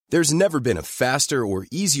There's never been a faster or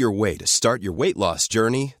easier way to start your weight loss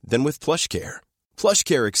journey than with PlushCare.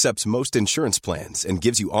 PlushCare accepts most insurance plans and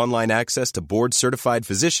gives you online access to board-certified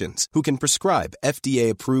physicians who can prescribe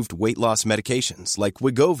FDA-approved weight loss medications like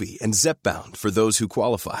Wegovy and Zepbound for those who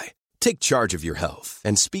qualify. Take charge of your health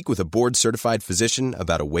and speak with a board-certified physician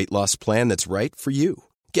about a weight loss plan that's right for you.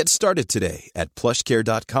 Get started today at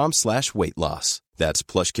plushcare.com/weight loss. That's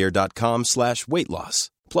plushcare.com/weight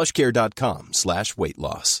loss. plushcare.com/weight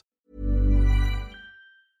loss.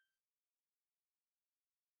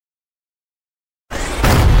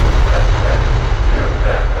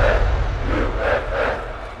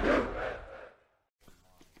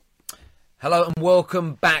 Hello and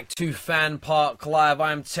welcome back to Fan Park Live.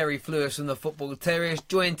 I'm Terry Flewis from the Football Terriers,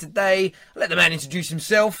 joined today, let the man introduce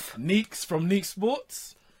himself. Neeks from Neeks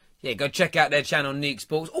Sports. Yeah, go check out their channel, Neeks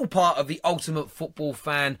Sports. All part of the Ultimate Football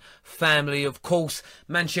Fan family, of course.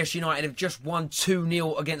 Manchester United have just won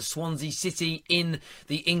 2-0 against Swansea City in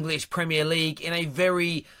the English Premier League in a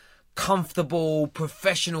very comfortable,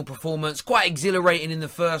 professional performance. Quite exhilarating in the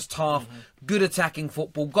first half. Good attacking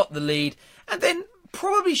football, got the lead. And then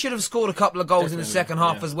probably should have scored a couple of goals in the second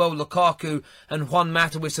half as well. Lukaku and Juan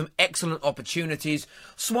Mata with some excellent opportunities.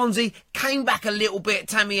 Swansea came back a little bit.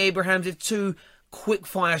 Tammy Abrahams with 2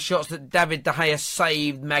 quick-fire shots that David De Gea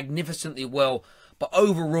saved magnificently well. But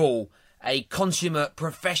overall, a consummate,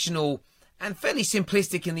 professional and fairly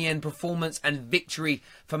simplistic in the end performance and victory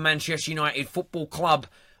for Manchester United Football Club.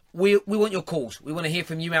 We want your calls. We want to hear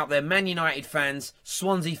from you out there, Man United fans,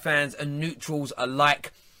 Swansea fans and neutrals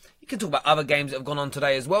alike. You can talk about other games that have gone on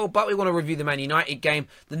today as well, but we want to review the Man United game.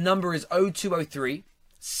 The number is 0203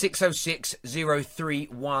 606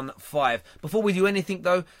 0315. Before we do anything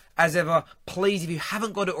though, as ever, please, if you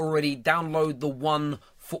haven't got it already, download the One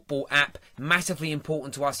Football app. Massively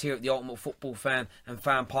important to us here at the Ultimate Football Fan and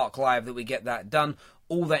Fan Park Live that we get that done.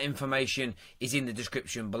 All that information is in the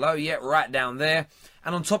description below, yeah, right down there.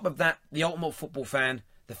 And on top of that, the Ultimate Football Fan,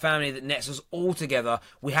 the family that nets us all together,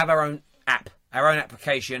 we have our own app, our own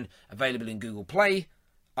application available in Google Play,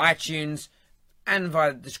 iTunes, and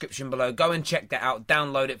via the description below. Go and check that out.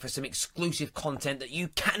 Download it for some exclusive content that you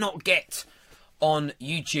cannot get on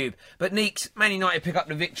YouTube. But Neeks, Man United pick up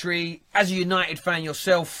the victory. As a United fan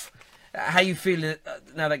yourself, how you feeling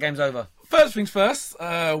now that game's over? First things first,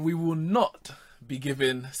 we will not be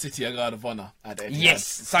giving City a guard of honour at the Etihad. Yes,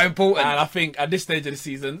 so important. And I think at this stage of the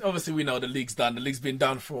season, obviously we know the league's done. The league's been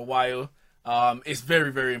done for a while. It's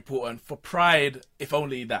very, very important. For pride, if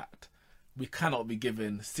only that, we cannot be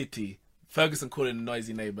giving City, Ferguson calling them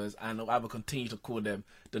noisy neighbours, and I will continue to call them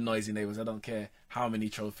the noisy neighbours. I don't care how many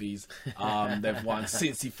trophies they've won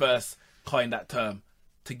since he first coined that term.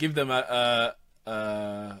 To give them a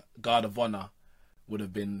guard of honour would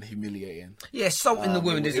have been humiliating. Yeah, salt in the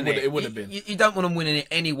wound, isn't it? It would have been. You don't want them winning it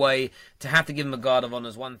anyway. To have to give them a guard of honour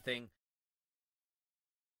is one thing.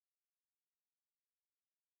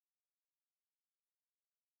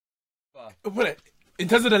 In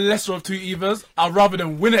terms of the lesser of two evils, I'd rather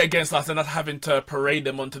them win it against us than us having to parade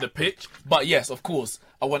them onto the pitch. But yes, of course,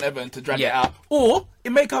 I want Everton to drag it out. Or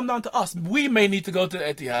it may come down to us. We may need to go to the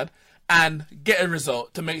Etihad and get a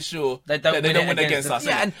result to make sure they don't win against us.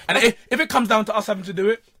 Yeah, and if it comes down to us having to do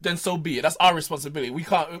it, then so be it. That's our responsibility.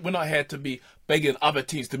 We're not here to be begging other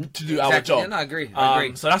teams to do our job. Yeah, no, I agree.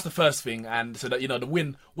 So that's the first thing, and so that the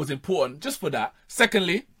win was important just for that.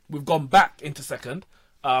 Secondly, we've gone back into second.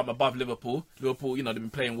 Above Liverpool. Liverpool, they've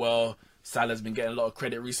been playing well. Salah's been getting a lot of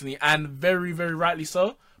credit recently, and very, very rightly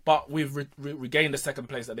so. But we've regained the second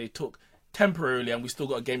place that they took temporarily, and we still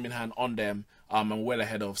got a game in hand on them, and well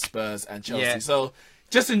ahead of Spurs and Chelsea. Yeah. So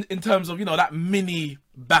just in terms of, that mini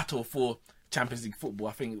battle for Champions League football,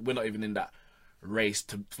 I think we're not even in that race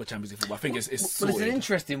for Champions League football. I think it's Well, it's sorted. an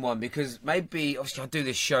interesting one because maybe, obviously, I do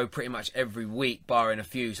this show pretty much every week, barring a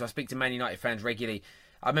few, so I speak to Man United fans regularly.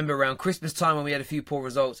 I remember around Christmas time when we had a few poor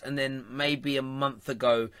results, and then maybe a month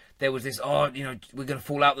ago there was this, we're going to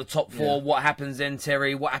fall out the top four. Yeah. What happens then,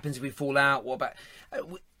 Terry? What happens if we fall out? What about...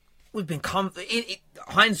 We've been in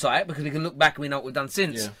hindsight, because we can look back and we know what we've done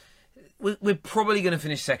since. Yeah. We're probably going to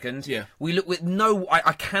finish second. Yeah. We look with no...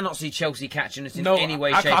 I cannot see Chelsea catching us in any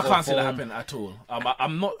way, shape, or form. I can't see that happen at all.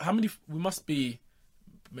 I'm not... How many... We must be...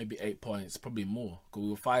 Maybe 8 points, probably more. Because we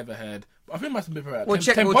were 5 ahead. I think it must be about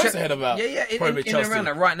 10 points ahead of probably in Chelsea. around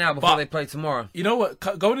that right now before they play tomorrow. You know what?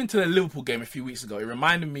 Going into the Liverpool game a few weeks ago, it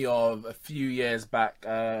reminded me of a few years back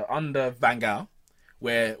under Van Gaal,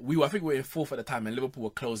 where I think we were in fourth at the time, and Liverpool were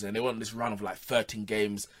closing. And they were on this run of like 13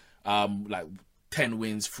 games, like 10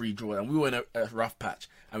 wins, 3 draws, and we were in a rough patch.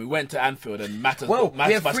 And we went to Anfield, and Matt we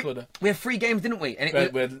had 3 games, didn't we?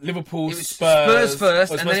 And we had Liverpool, it was Spurs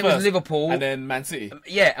first, and then it was Liverpool. And then Man City.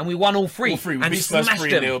 Yeah, and we won all 3. We and beat Spurs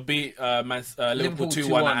 3-0, them. beat Liverpool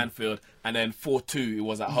 2-1 at Anfield, and then 4-2 it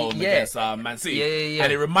was at home against Man City. Yeah.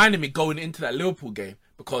 And it reminded me going into that Liverpool game,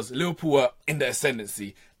 because Liverpool were in the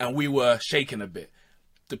ascendancy, and we were shaking a bit.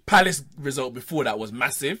 The Palace result before that was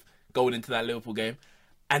massive, going into that Liverpool game.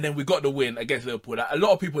 And then we got the win against Liverpool. A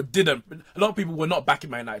lot of people were not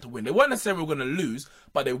backing Man United to win. They weren't necessarily going to lose,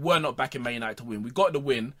 but they were not backing Man United to win. We got the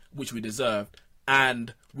win, which we deserved.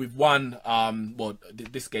 And we've won,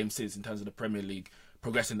 this game since in terms of the Premier League,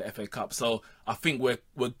 progressing the FA Cup. So I think we're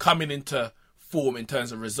coming into form in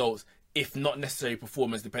terms of results, if not necessarily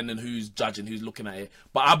performance, depending on who's judging, who's looking at it.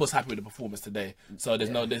 But I was happy with the performance today, so there's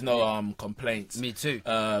no complaints. Me too.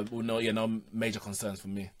 No major concerns for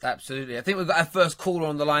me. Absolutely. I think we've got our first caller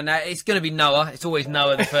on the line now. It's going to be Noah. It's always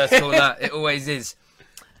Noah, the first caller. It always is.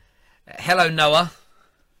 Hello, Noah.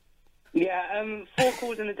 Yeah, 4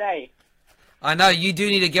 calls in a day. I know you do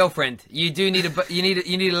need a girlfriend. You do need you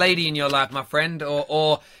need a lady in your life, my friend,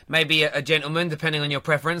 or maybe a gentleman, depending on your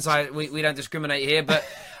preference. We don't discriminate here, but.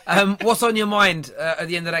 What's on your mind at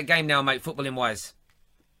the end of that game now, mate, footballing wise?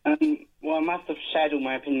 Well, I must have shared all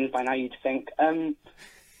my opinions by now, you'd think. So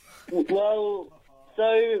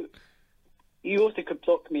you also could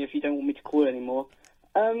block me if you don't want me to call anymore.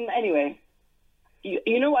 Anyway,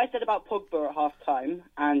 you know what I said about Pogba at half-time,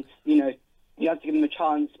 and, you have to give him a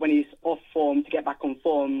chance when he's off form to get back on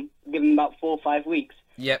form, give him about 4 or 5 weeks.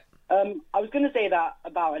 Yep. I was going to say that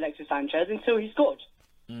about Alexis Sanchez until he scored.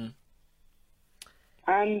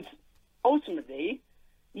 And ultimately,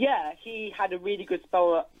 yeah, he had a really good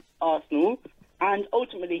spell at Arsenal, and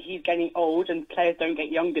ultimately he's getting old, and players don't get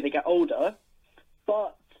younger, they get older.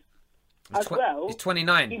 But he's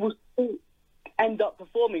 29. He will still end up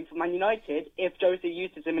performing for Man United if Jose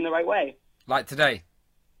uses him in the right way. Like today?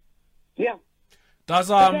 Yeah.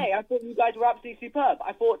 Today, I thought you guys were absolutely superb.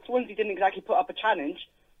 I thought Swansea didn't exactly put up a challenge,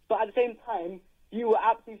 but at the same time, you were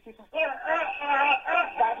absolutely superb.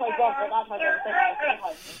 That's my brother. I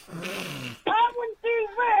would do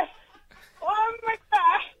this! Oh my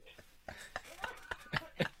God!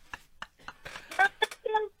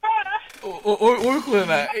 What are we calling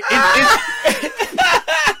that?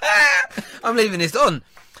 I'm leaving this on.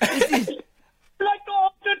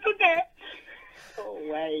 Oh,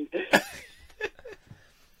 wait.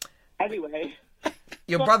 Anyway.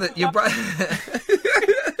 Your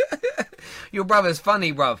brother's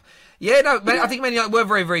funny, bruv. Yeah, no, I think Man United were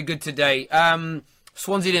very, very good today.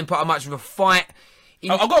 Swansea didn't put up much of a fight.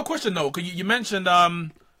 I've got a question, though, because you mentioned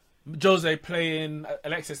Jose playing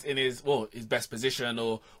Alexis in his best position,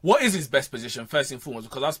 or what is his best position, first and foremost?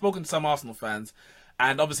 Because I've spoken to some Arsenal fans,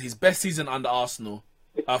 and obviously his best season under Arsenal,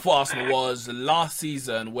 for Arsenal, was last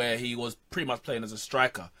season, where he was pretty much playing as a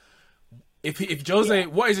striker. If Jose,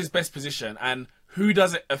 what is his best position, and who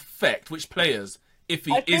does it affect? Which players? If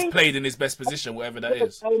he is played in his best position, whatever that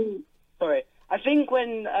is. I think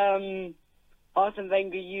when Arsene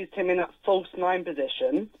Wenger used him in that false 9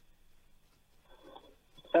 position,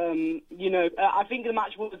 I think the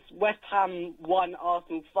match was West Ham 1,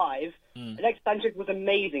 Arsenal 5. Alexis Sanchez was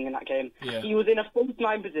amazing in that game. Yeah. He was in a false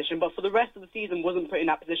 9 position, but for the rest of the season wasn't put in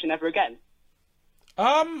that position ever again.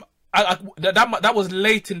 That was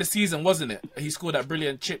late in the season, wasn't it? He scored that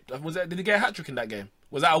brilliant chip. Did he get a hat-trick in that game?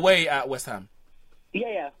 Was that away at West Ham?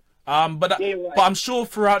 Yeah. But I'm sure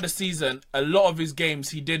throughout the season, a lot of his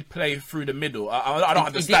games he did play through the middle. I don't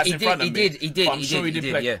have the stats in front of me. He did. I'm sure he did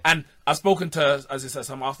play. Yeah. And I've spoken to, as I said,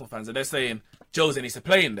 some Arsenal fans, and they're saying Jose needs to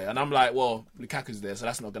play in there. And I'm like, well, Lukaku's there, so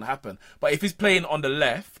that's not going to happen. But if he's playing on the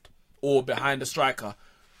left or behind the striker,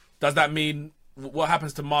 does that mean what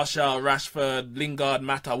happens to Martial, Rashford, Lingard,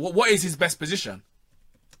 Mata? What is his best position?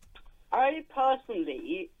 I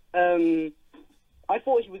personally, I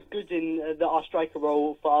thought he was good in our striker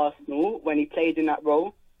role for Arsenal when he played in that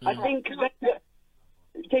role. I think...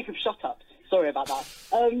 Jacob, shut up. Sorry about that.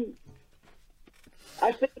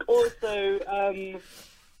 I think also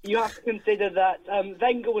you have to consider that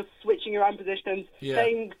Wenger was switching around positions,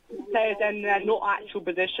 playing players in their not actual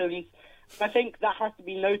positions. I think that has to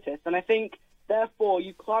be noticed. And I think, therefore,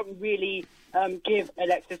 you can't really give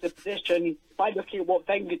Alexis a position by looking at what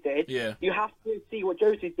Wenger did. Yeah. You have to see what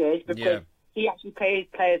Jose did, because he actually plays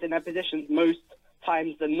players in their positions most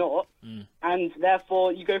times than not, and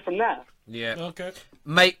therefore you go from there. Yeah. Okay.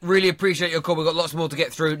 Mate, really appreciate your call. We've got lots more to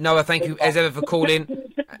get through. Noah, thank you as ever for calling.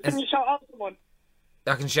 Can you shout out to someone?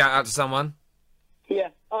 I can shout out to someone. Yeah.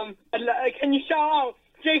 Can you shout out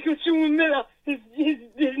Jacob Schumann-Miller? His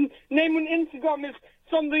name on Instagram is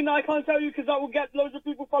some something that I can't tell you because that will get loads of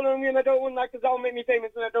people following me, and I don't want that because that will make me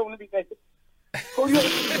famous, and I don't want to be famous.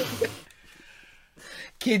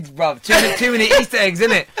 Kids, bruv. Too many Easter eggs,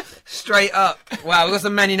 innit? Straight up. Wow, we've got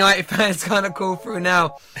some Man United fans kind of call through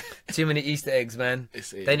now. Too many Easter eggs, man.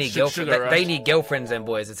 They need girlfriends. They need girlfriends, then,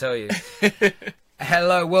 boys, I tell you.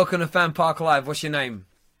 Hello, welcome to Fan Park Live. What's your name?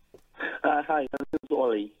 Hi, my name is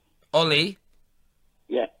Ollie. Ollie?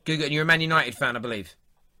 Yeah. Good. And you're a Man United fan, I believe.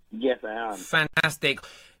 Yes, I am. Fantastic.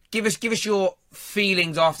 Give us your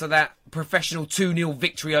feelings after that professional 2-0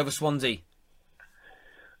 victory over Swansea.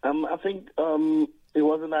 I think it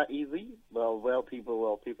wasn't that easy.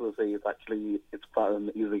 People say it's quite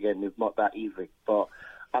an easy game. It's not that easy, but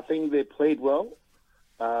I think they played well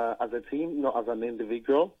as a team, not as an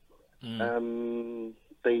individual. The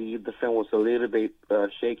defense was a little bit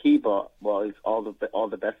shaky, but it's all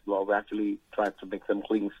the best. Well, we actually tried to make them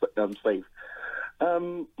clean safe.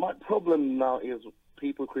 My problem now is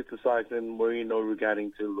people criticizing Mourinho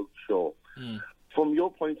regarding to Luke Shaw. From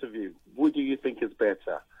your point of view, who do you think is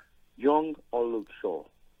better, Young or Luke Shaw?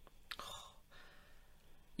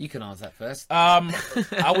 You can answer that first.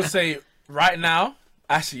 I would say right now,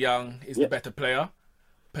 Ashley Young is the better player.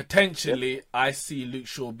 Potentially, I see Luke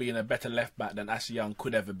Shaw being a better left back than Ashley Young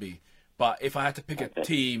could ever be. But if I had to pick a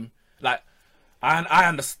team, like I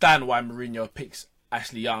understand why Mourinho picks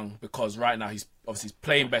Ashley Young, because right now he's obviously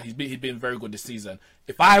playing better. He's been very good this season.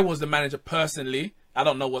 If I was the manager personally, I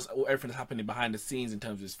don't know what everything that's happening behind the scenes in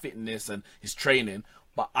terms of his fitness and his training,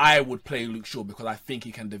 but I would play Luke Shaw because I think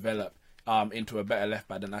he can develop into a better left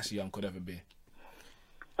back than Ashley Young could ever be.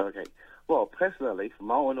 Okay. Well, personally, from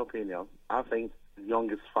my own opinion, I think Young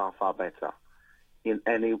is far, far better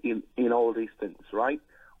in all these things, right?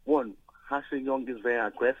 One, Ashley Young is very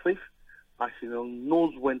aggressive. Ashley Young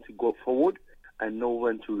knows when to go forward and know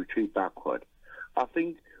when to retreat backward. I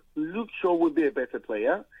think Luke Shaw would be a better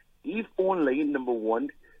player if only, number one,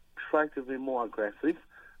 try to be more aggressive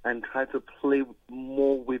and try to play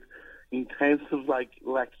more with intensive, like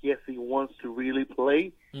yes, he wants to really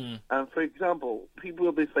play. And for example, people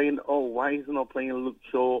will be saying, "Oh, why is he not playing Luke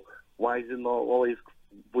Shaw? Why is he not always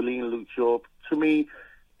bullying Luke Shaw?" To me,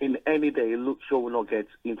 in any day, Luke Shaw will not get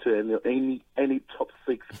into any top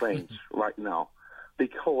 6 bench right now,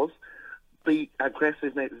 because the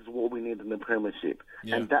aggressiveness is what we need in the Premiership,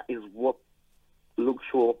 and that is what Luke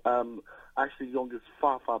Shaw, Ashley Young is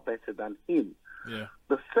far, far better than him. Yeah.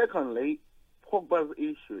 But secondly, Pogba's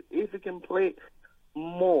issue. If he can play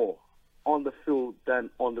more on the field than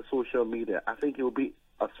on the social media, I think he will be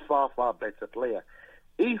a far, far better player.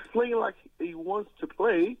 He's playing like he wants to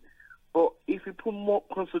play, but if he put more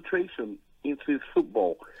concentration into his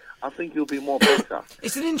football, I think he'll be more better.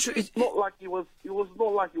 It's not like he was. It was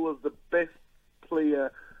not like he was the best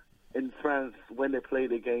player in France when they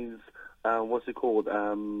played against Russia,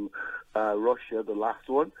 the last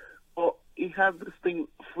one. But he had this thing,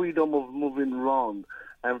 freedom of moving around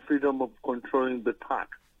and freedom of controlling the pack.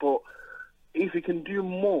 But if he can do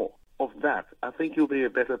more of that, I think he'll be a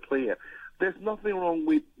better player. There's nothing wrong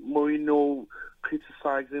with Mourinho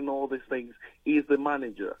criticizing all these things. He's the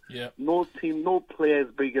manager. Yeah. No team, no player is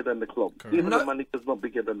bigger than the club. Correct. Even the manager's not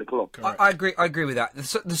bigger than the club. I agree with that.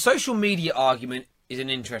 The social media argument is an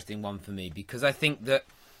interesting one for me, because I think that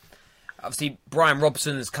obviously Brian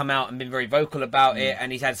Robson has come out and been very vocal about it,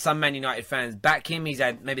 and he's had some Man United fans back him. He's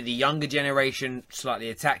had maybe the younger generation slightly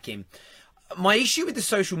attack him. My issue with the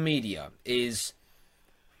social media is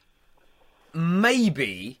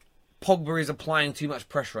maybe Pogba is applying too much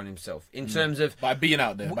pressure on himself in terms of by being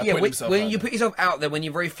out there. When you put yourself out there, when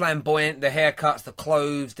you're very flamboyant, the haircuts, the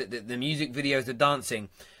clothes, the music videos, the dancing.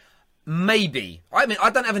 Maybe. I mean, I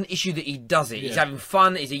don't have an issue that he does it. He's having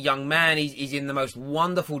fun. He's a young man. He's in the most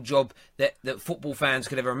wonderful job that football fans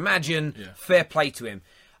could ever imagine. Yeah. Fair play to him.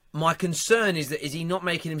 My concern is that is he not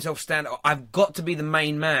making himself stand out? I've got to be the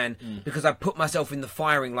main man because I put myself in the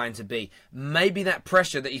firing line to be. Maybe that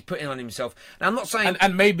pressure that he's putting on himself. Now, I'm not saying...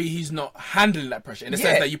 And maybe he's not handling that pressure in the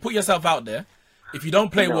sense that you put yourself out there. If you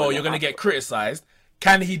don't play well, you're going to get criticised.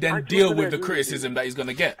 Can he then deal with the criticism that he's going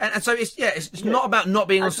to get? And so it's not about not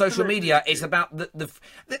being on social media. It's about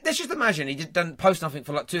let's just imagine he doesn't post nothing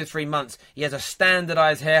for like 2 or 3 months. He has a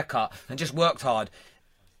standardised haircut and just worked hard.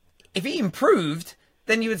 If he improved,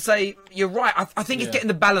 then you would say you're right. I think he's getting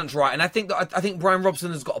the balance right, and I think Brian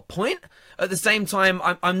Robson has got a point. At the same time,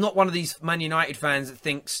 I'm not one of these Man United fans that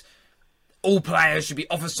thinks all players should be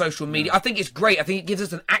off of social media. I think it's great. I think it gives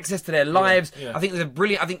us an access to their lives. I think there's a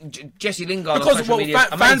brilliant. I think Jesse Lingard on social media.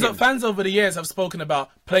 Fans over the years have spoken about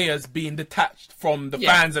players being detached from the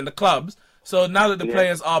fans and the clubs. So now that the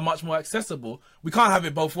players are much more accessible, we can't have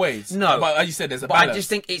it both ways. No. But as you said, there's a But balance. I just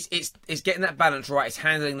think it's getting that balance right. It's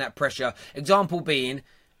handling that pressure. Example being,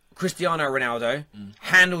 Cristiano Ronaldo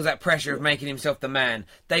handles that pressure of making himself the man.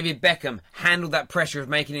 David Beckham handled that pressure of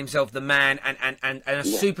making himself the man and a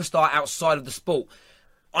superstar outside of the sport.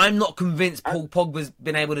 I'm not convinced Paul Pogba's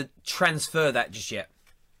been able to transfer that just yet.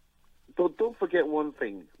 So don't forget one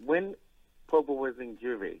thing. When Pogba was in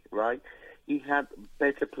Juve, right, he had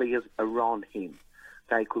better players around him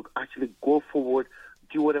that he could actually go forward,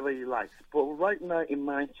 do whatever he likes. But right now in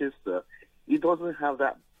Manchester, he doesn't have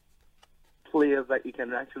that players that he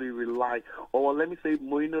can actually rely. Or let me say,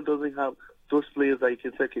 Mourinho doesn't have those players that he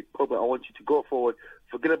can say, okay, Pogba, I want you to go forward.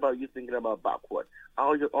 Forget about you thinking about backward.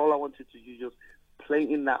 All I want you to do is just play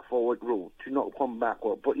in that forward role, to not come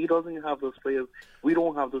backward. But he doesn't have those players. We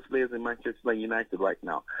don't have those players in Manchester United right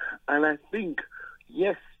now. And I think,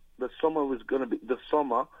 yes, the summer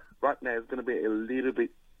right now is going to be a little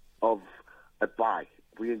bit of a buy.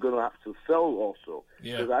 We're going to have to sell also,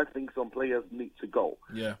 because I think some players need to go.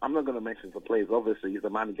 Yeah. I'm not going to mention some players. Obviously, he's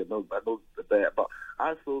the manager, knows there. But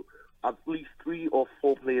I feel at least 3 or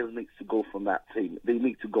 4 players need to go from that team. They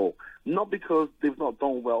need to go. Not because they've not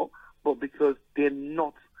done well, but because they're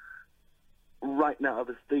not right now at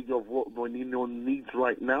the stage of what Mourinho needs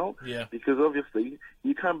right now. Yeah. Because obviously,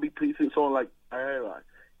 you can't be pleasing someone like Herrera.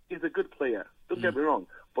 He's a good player. Don't get me wrong,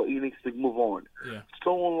 but he needs to move on. Yeah.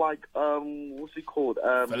 Someone like what's he called?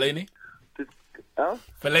 Fellaini? Fellaini?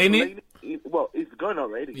 Fellaini? Well, he's gone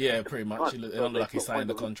already. Yeah, pretty much. It looked like he signed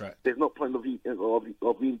the contract. There's no point of him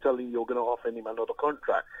telling you you're going to offer him another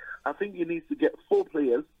contract. I think he needs to get 4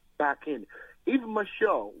 players back in. If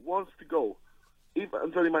Martial wants to go, if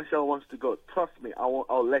Anthony Martial wants to go, trust me,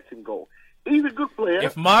 I'll let him go. He's a good player.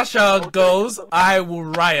 If Martial goes, I will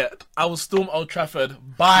riot. I will storm Old Trafford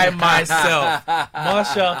by myself.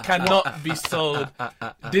 Martial cannot be sold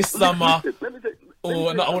this summer.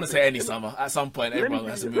 Or no, I want to say any summer. At some point, everyone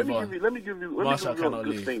has to move on. Let me give you Martial a cannot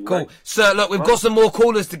good leave. thing. Cool. Right? Sir, look, we've got some more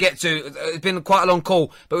callers to get to. It's been quite a long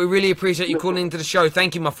call, but we really appreciate you calling into the show.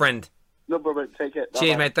 Thank you, my friend. No problem. Take it.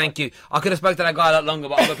 Cheers, mate. Thank you. I could have spoke to that guy a lot longer,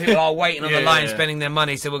 but other people are waiting on the line, spending their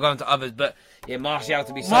money, so we're going to others. But yeah, Martial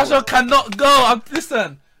to be sold. Martial cannot go.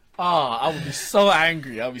 Listen. I would be so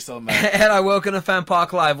angry. I'll be so mad. Hello, welcome to Fan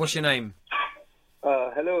Park Live. What's your name?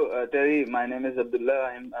 Hello, Terry. My name is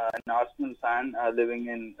Abdullah. I'm an Arsenal fan living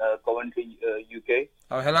in Coventry, UK.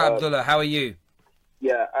 Oh, hello, Abdullah. How are you?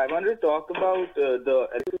 Yeah, I wanted to talk about the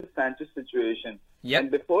Alexis Sanchez situation. Yep.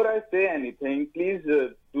 And before I say anything, please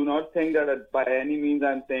do not think that by any means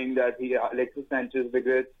I'm saying that Alexis Sanchez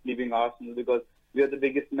regrets leaving Arsenal, because we are the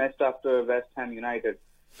biggest mess after West Ham United.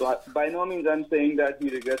 So by no means I'm saying that he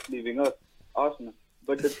regrets leaving us, Arsenal.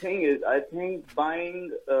 But the thing is, I think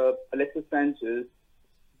buying Alexis Sanchez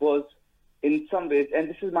was in some ways, and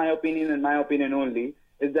this is my opinion and my opinion only,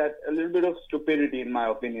 is that a little bit of stupidity in my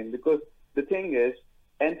opinion. Because the thing is,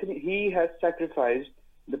 he has sacrificed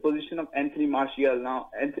the position of Anthony Martial. Now,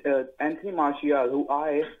 Anthony Martial, who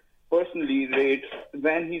I personally rate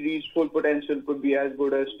when he reached full potential, could be as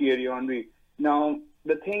good as Thierry Henry. Now,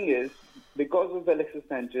 the thing is, because of Alexis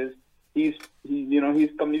Sanchez, he's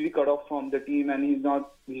completely cut off from the team, and he's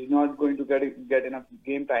not going to get enough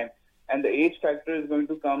game time. And the age factor is going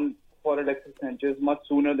to come for Alexis Sanchez much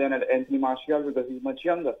sooner than Anthony Martial, because he's much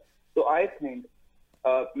younger. So I think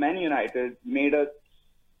Man United made a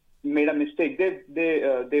mistake.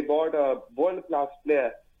 They bought a world-class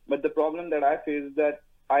player, but the problem that I face is that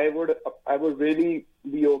I would really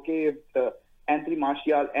be okay if Anthony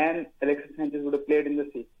Martial and Alexis Sanchez would have played in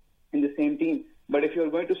the same team. But if you're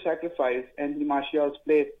going to sacrifice Anthony Martial's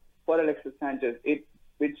place for Alexis Sanchez, it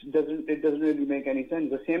doesn't really make any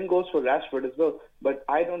sense. The same goes for Rashford as well. But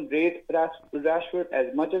I don't rate Rashford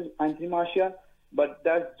as much as Anthony Martial. But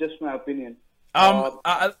that's just my opinion.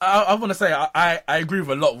 I want to say I agree with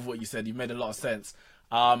a lot of what you said. You made a lot of sense.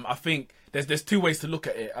 I think there's 2 ways to look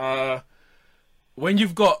at it. When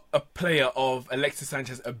you've got a player of Alexis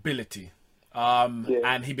Sanchez's ability,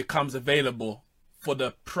 and he becomes available for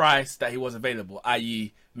the price that he was available,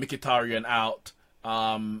 i.e. Mkhitaryan out,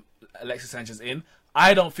 Alexis Sanchez in,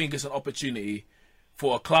 I don't think it's an opportunity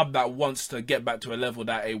for a club that wants to get back to a level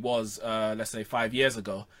that it was, let's say, 5 years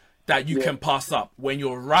ago, that you can pass up. When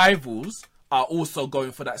your rivals are also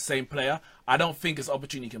going for that same player, I don't think it's an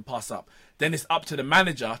opportunity you can pass up. Then it's up to the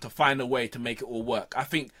manager to find a way to make it all work. I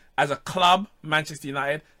think as a club, Manchester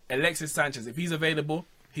United, Alexis Sanchez, if he's available,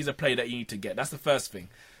 he's a player that you need to get. That's the first thing.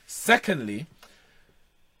 Secondly,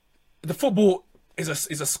 the football is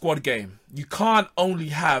a squad game. You can't only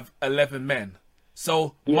have 11 men.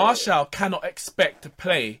 So Martial cannot expect to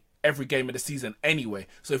play every game of the season anyway.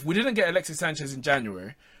 So if we didn't get Alexis Sanchez in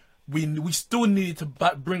January, we still needed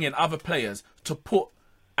to bring in other players to put,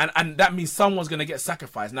 and that means someone's going to get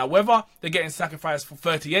sacrificed. Now, whether they're getting sacrificed for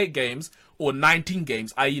 38 games or 19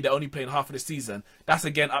 games, i.e. they're only playing half of the season, that's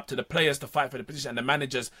again up to the players to fight for the position and the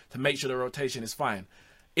managers to make sure the rotation is fine.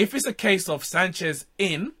 If it's a case of Sanchez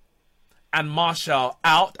in and Martial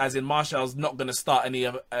out, as in Martial's not going to start any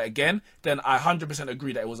again, then I 100%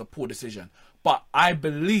 agree that it was a poor decision. But I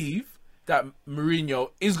believe that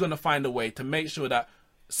Mourinho is going to find a way to make sure that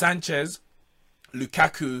Sanchez,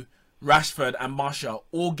 Lukaku, Rashford and Martial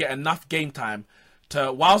all get enough game time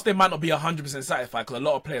to, whilst they might not be 100% satisfied, because a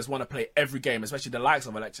lot of players want to play every game, especially the likes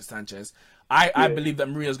of Alexis Sanchez, I believe that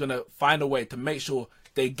Mourinho is going to find a way to make sure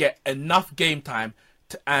they get enough game time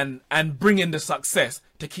and bring in the success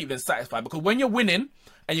to keep them satisfied. Because when you're winning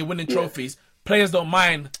and you're winning trophies, players don't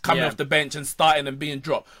mind coming off the bench and starting and being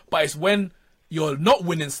dropped. But it's when you're not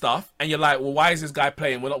winning stuff and you're like, well, why is this guy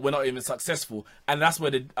playing? We're not even successful, and that's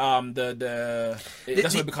where that's where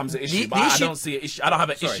it becomes an issue. But I don't see an issue. I don't have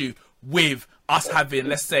an issue with us having,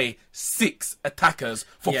 let's say, 6 attackers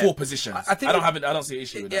for 4 positions. I don't see an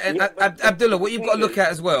issue with that. Abdullah, what you've got to look at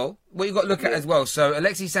as well. So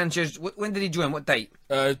Alexis Sanchez, when did he join? What date?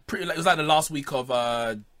 It was like the last week of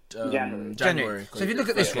January. So if you look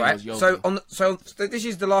at this, right? So this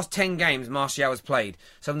is the last 10 games Martial has played.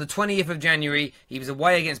 So on the 20th of January, he was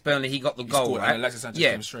away against Burnley. He got the goal, scored, right? And Alexis Sanchez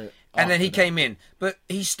came straight. And then he came in, but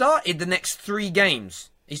he started the next 3 games.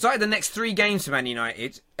 He started the next 3 games for Man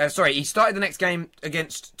United. He started the next game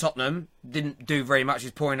against Tottenham. Didn't do very much. He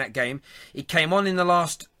was poor in that game. He came on in the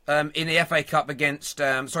last in the FA Cup against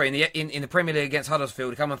in the Premier League against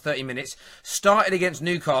Huddersfield. He came on 30 minutes. Started against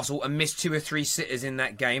Newcastle and missed 2 or 3 sitters in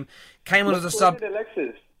that game. Came on as a sub.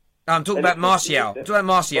 I'm talking about Martial.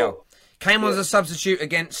 Came on as a substitute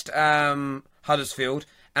against Huddersfield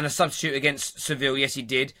and a substitute against Seville. Yes, he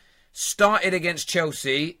did. Started against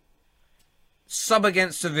Chelsea. Sub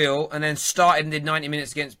against Seville, and then started and did 90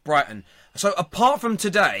 minutes against Brighton. So apart from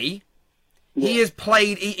today, he has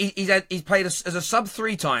played. He's played as a sub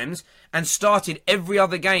 3 times and started every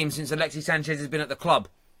other game since Alexis Sanchez has been at the club.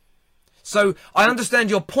 So I understand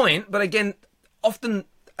your point, but again, often,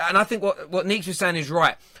 and I think what Neeks was saying is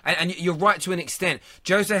right, and you're right to an extent.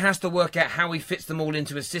 Jose has to work out how he fits them all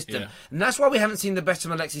into a system, and that's why we haven't seen the best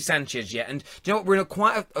of Alexis Sanchez yet. And do you know what? We're in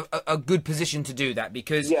quite a good position to do that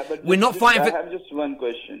because we're not fighting for. I have just one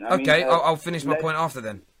question. I'll finish my point after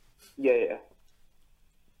then. Yeah.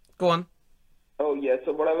 Go on. Oh yeah.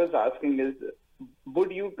 So what I was asking is,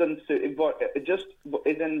 would you consider what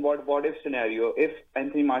if scenario if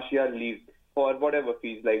Anthony Martial leaves for whatever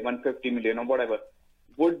fees, like 150 million or whatever?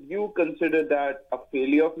 Would you consider that a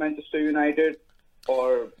failure of Manchester United,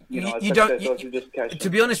 or a success, or just cash? To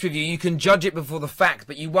be honest with you, you can judge it before the fact,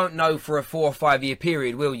 but you won't know for a 4 or 5 year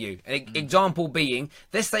period, will you? An example being,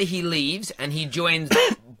 let's say he leaves and he joins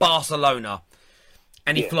Barcelona,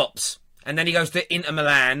 and he flops, and then he goes to Inter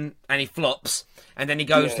Milan and he flops, and then he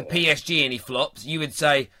goes to PSG and he flops. You would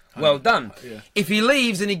say, well done. If he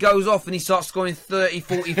leaves and he goes off and he starts scoring 30,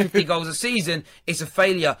 40, 50 goals a season, it's a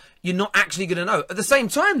failure. You're not actually going to know. At the same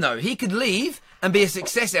time, though, he could leave and be a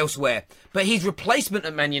success elsewhere. But his replacement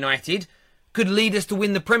at Man United could lead us to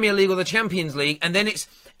win the Premier League or the Champions League, and then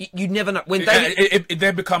you never know. When it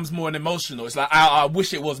then becomes more emotional. It's like, I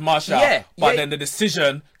wish it was Martial, but then the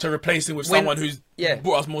decision to replace him with someone who's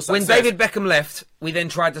brought us more success. When David Beckham left, we then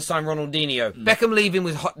tried to sign Ronaldinho. Beckham leaving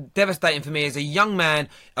was devastating for me as a young man.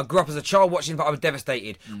 I grew up as a child watching, but I was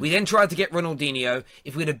devastated. We then tried to get Ronaldinho.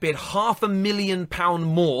 If we'd have bid £500,000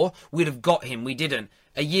 more, we'd have got him. We didn't.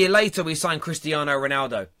 A year later, we signed Cristiano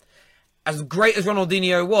Ronaldo. As great as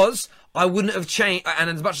Ronaldinho was, I wouldn't have changed, and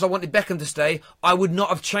as much as I wanted Beckham to stay, I would not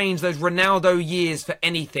have changed those Ronaldo years for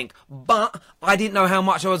anything. But I didn't know how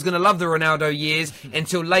much I was going to love the Ronaldo years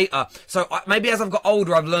until later. So maybe as I've got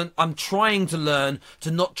older, I'm trying to learn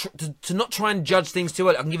to not try and judge things too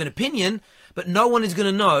early. I can give an opinion, but no one is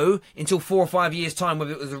going to know until 4 or 5 years' time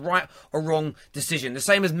whether it was a right or wrong decision. The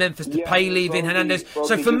same as Memphis Depay leaving, Hernandez.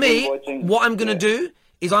 So for me, what I'm going to do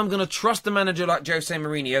is I'm going to trust the manager like Jose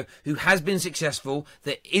Mourinho, who has been successful,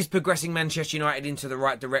 that is progressing Manchester United into the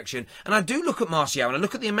right direction. And I do look at Martial, and I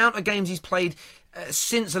look at the amount of games he's played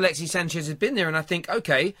since Alexis Sanchez has been there, and I think,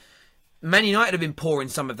 okay, Man United have been poor in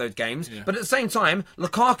some of those games, but at the same time,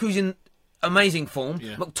 Lukaku's in amazing form.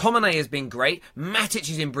 McTominay has been great. Matic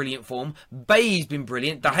is in brilliant form. Baye's been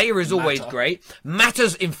brilliant. De Gea is always great.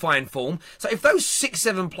 Mata's in fine form. So if those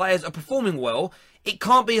 6-7 players are performing well, it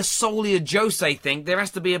can't be solely a Jose thing. There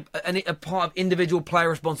has to be a part of individual player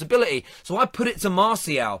responsibility. So I put it to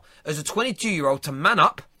Martial as a 22-year-old to man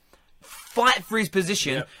up, fight for his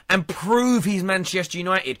position and prove he's Manchester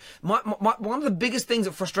United. One of the biggest things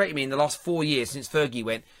that frustrated me in the last 4 years since Fergie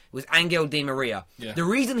went was Angel Di Maria. Yeah. The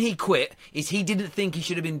reason he quit is he didn't think he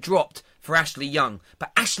should have been dropped for Ashley Young.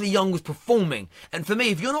 But Ashley Young was performing. And for me,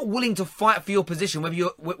 if you're not willing to fight for your position, whether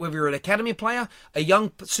you're an academy player, a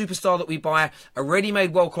young superstar that we buy, a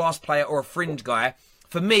ready-made world-class player, or a fringe guy,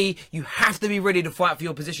 for me, you have to be ready to fight for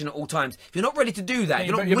your position at all times. If you're not ready to do that, if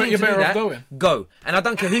you're not willing to do that, go. And I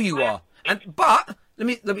don't care who you are. But let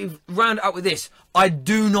me round it up with this. I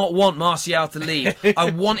do not want Martial to leave.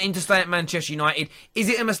 I want him to stay at Manchester United. Is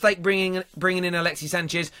it a mistake bringing in Alexis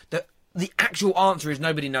Sanchez? The actual answer is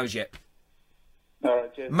nobody knows yet. All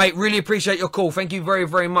right, cheers. Mate, really appreciate your call. Thank you very,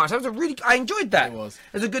 very much. I enjoyed that. It was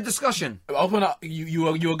a good discussion. You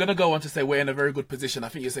were going to go on to say we're in a very good position. I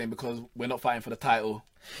think you're saying because we're not fighting for the title.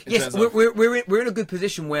 Yes, we're in a good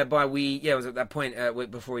position whereby it was at that point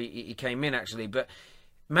before he came in actually, but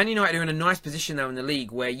Man United are in a nice position now in the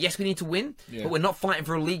league where, yes, we need to win, but we're not fighting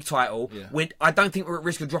for a league title. Yeah. I don't think we're at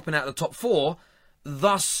risk of dropping out of the top 4.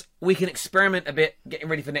 Thus, we can experiment a bit getting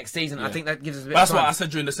ready for next season. Yeah. I think that gives us a bit of time. That's what I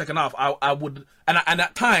said during the second half. I would... And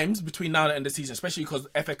at times, between now and the end of the season, especially because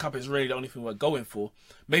FA Cup is really the only thing we're going for,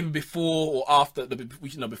 maybe before or after,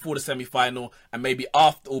 before the semi-final, and maybe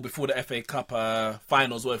after or before the FA Cup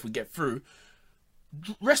finals, or if we get through,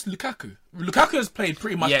 rest Lukaku. Lukaku has played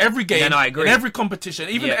pretty much every game, I agree. In every competition.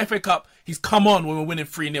 Even the FA Cup, he's come on when we're winning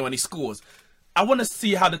 3-0 and he scores. I want to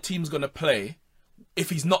see how the team's going to play if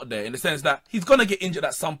he's not there, in the sense that he's going to get injured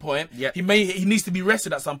at some point. Yep. He needs to be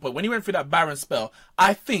rested at some point. When he went through that barren spell,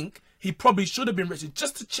 I think he probably should have been rested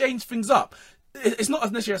just to change things up. It's not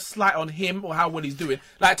as necessarily a slight on him or how well he's doing.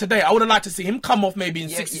 Like today, I would have liked to see him come off maybe in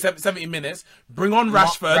 70 minutes, bring on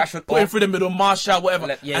Rashford, put him through the middle, Martial,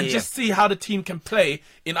 whatever, just see how the team can play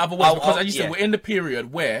in other ways. Because as you said, we're in the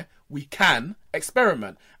period where we can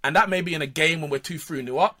experiment. And that may be in a game when we're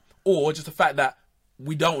 2-3-0 up, or just the fact that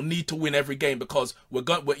we don't need to win every game because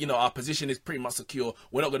our position is pretty much secure.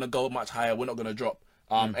 We're not going to go much higher. We're not going to drop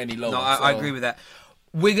any lower. No, I agree with that.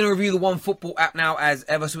 We're going to review the OneFootball app now as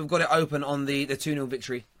ever. So we've got it open on the 2-0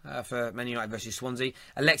 victory for Man United versus Swansea.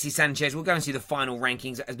 Alexis Sanchez, we'll go and see the final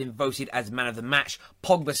rankings. That has been voted as man of the match.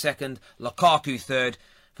 Pogba second, Lukaku third,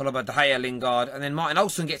 followed by De Gea, Lingard. And then Martin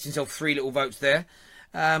Olsen gets himself 3 little votes there.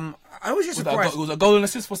 I was just surprised. Was a goal and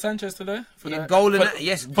assist for Sanchez today? For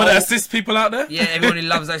the assist people out there? Yeah, everyone who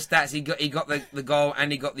loves those stats. He got the goal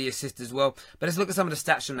and he got the assist as well. But let's look at some of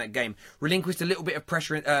the stats from that game. Relinquished a little bit of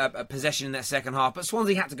pressure, possession in that second half, but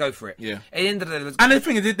Swansea had to go for it. Yeah. At the end of the day, and the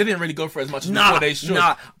thing is, they didn't really go for it as much as before they should.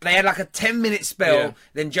 They had like a 10-minute spell.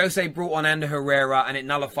 Then Jose brought on Ander Herrera and it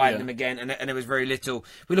nullified them again, and there was very little.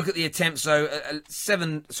 We look at the attempts. So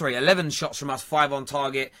 11 shots from us, 5 on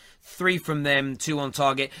target. 3 from them, 2 on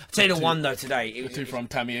target. I'll tell you the one though today. 2 from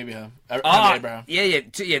Tammy Abraham. Yeah.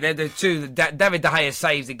 They're the 2. David De Gea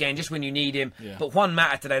saves again just when you need him. Yeah. But one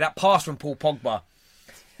matter today. That pass from Paul Pogba.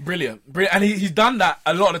 Brilliant. And he's done that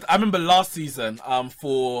a lot. I remember last season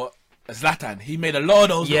for Zlatan, he made a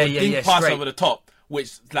lot of those passes over the top, which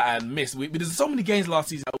Zlatan missed. There's so many games last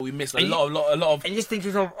season that we missed. A lot of. And you just think to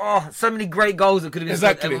yourself, so many great goals that could have been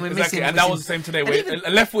exactly. And that was the same today. A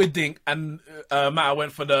left-footed dink, and Mata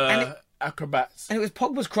went for the acrobats. And it was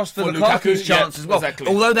Pogba's cross for Lukaku's chance as well. Exactly.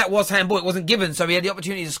 Although that was handball, it wasn't given, so he had the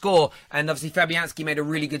opportunity to score. And obviously Fabianski made a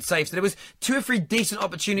really good save. So there was 2 or 3 decent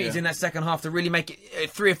opportunities in that second half to really make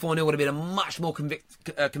it 3 or 4-0 would have been a much more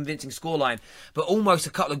convincing scoreline. But almost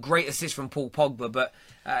a couple of great assists from Paul Pogba. But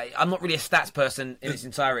I'm not really a stats person in its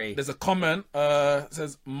entirety. There's a comment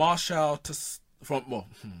says Martial to.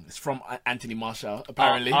 It's from Anthony Martial,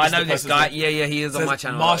 apparently. I know this guy. Yeah, he is on my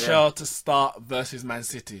channel. Martial to start versus Man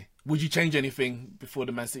City. Would you change anything before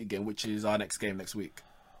the Man City game, which is our next game next week?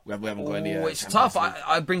 We haven't got any. It's tough.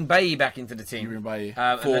 I bring Bailly back into the team. You bring Bailly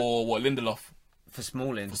for what? Lindelof. For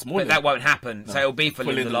Smalling. But that won't happen. No. So it'll be for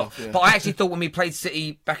Lindelof. Yeah. But I actually thought when we played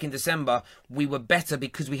City back in December, we were better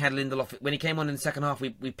because we had Lindelof. When he came on in the second half, we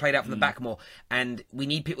played out from the back more. And we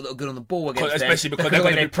need people that are good on the ball against them. Especially because they're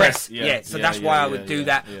going to be pressed. So that's why I would do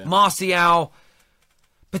that. Yeah. Martial,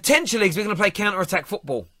 potentially, because we're going to play counter-attack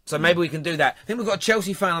football. So maybe we can do that. I think we've got a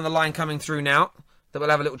Chelsea fan on the line coming through now that we'll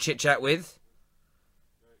have a little chit-chat with.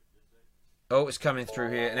 Oh, it's coming through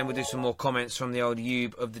here. And then we'll do some more comments from the old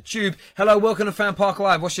Yube of the Tube. Hello, welcome to Fan Park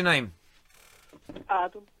Live. What's your name?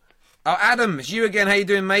 Adam. Oh, Adam, it's you again. How you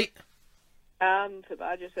doing, mate? Not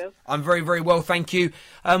bad, yourself? I'm very, very well, thank you.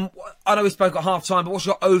 I know we spoke at half-time, but what's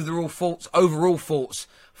your overall thoughts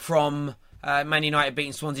from Man United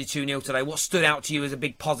beating Swansea 2-0 today? What stood out to you as a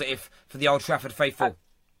big positive for the Old Trafford faithful?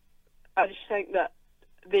 I just think that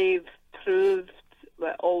they've proved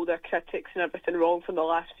like, all their critics and everything wrong from the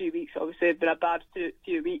last few weeks. Obviously, it's been a bad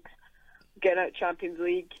few weeks getting out of Champions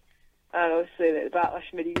League, and obviously the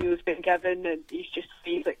backlash Mourinho's been given, and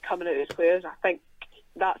he's like coming at his players. I think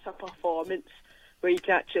that's a performance where you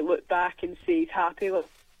can actually look back and see he's happy.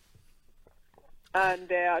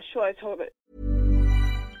 And I just want to talk about.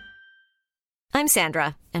 I'm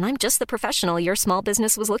Sandra, and I'm just the professional your small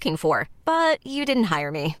business was looking for. But you didn't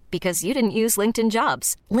hire me because you didn't use LinkedIn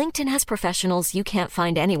Jobs. LinkedIn has professionals you can't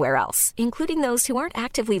find anywhere else, including those who aren't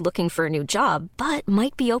actively looking for a new job, but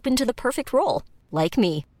might be open to the perfect role, like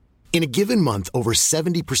me. In a given month, over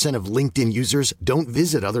 70% of LinkedIn users don't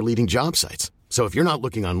visit other leading job sites. So if you're not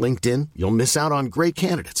looking on LinkedIn, you'll miss out on great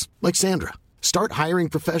candidates like Sandra. Start hiring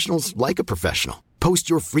professionals like a professional. Post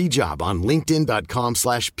your free job on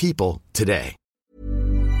linkedin.com/people today.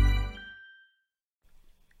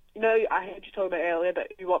 You know, I heard you talking about earlier about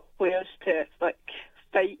you want players to like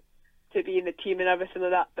fight to be in the team and everything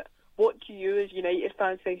like that. But what do you, as United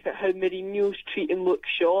fans, think about how Mourinho's treating Luke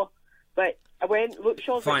Shaw? Like, Luke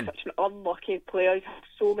Shaw's like such an unlucky player. He's had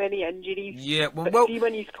so many injuries. Yeah, but see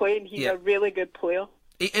when he's playing, he's a really good player.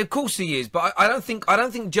 Of course he is, but I don't think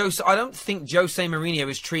Jose Mourinho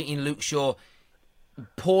is treating Luke Shaw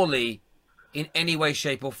poorly in any way,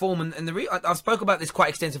 shape, or form. And I've spoke about this quite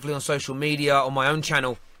extensively on social media, on my own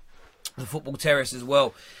channel, the Football Terrace as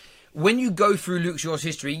well. When you go through Luke Shaw's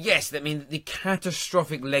history, yes, that means the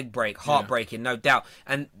catastrophic leg break, heartbreaking, no doubt,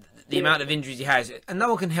 and the amount of injuries he has, and no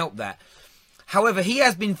one can help that. However, he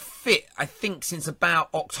has been fit, I think, since about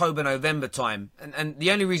October, November time. And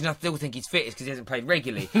the only reason I still think he's fit is because he hasn't played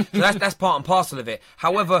regularly. So that's part and parcel of it.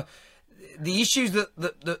 However, the issues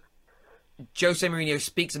that Jose Mourinho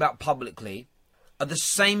speaks about publicly are the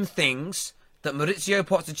same things that Maurizio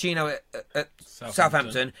Pochettino at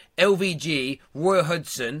Southampton, LVG, Roy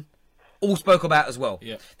Hodgson all spoke about as well.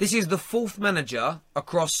 Yeah. This is the fourth manager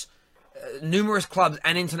across numerous clubs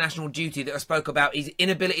and international duty that I spoke about his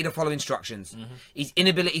inability to follow instructions, his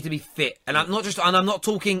inability to be fit, and I'm not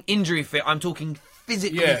talking injury fit. I'm talking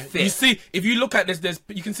physically fit. You see, if you look at this,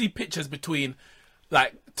 you can see pictures between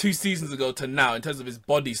like 2 seasons ago to now in terms of his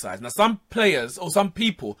body size. Now, some players or some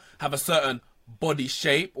people have a certain body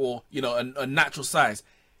shape or a natural size.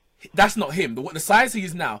 That's not him. The size he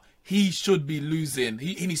is now, he should be losing.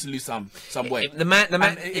 He needs to lose some weight. The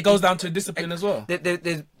man. It goes down to discipline as well.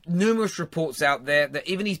 There's numerous reports out there that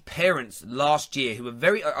even his parents last year, who were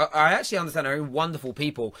very, I actually understand, are very wonderful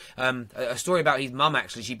people. A story about his mum,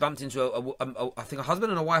 actually. She bumped into I think a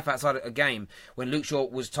husband and a wife outside a game when Luke Shaw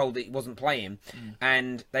was told that he wasn't playing,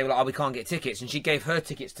 and they were like, "Oh, we can't get tickets," and she gave her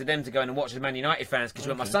tickets to them to go in and watch as Man United fans because she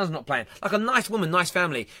went, "My son's not playing." Like a nice woman, nice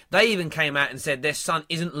family. They even came out and said their son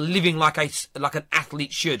isn't living like an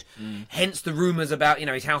athlete should. Hence the rumours about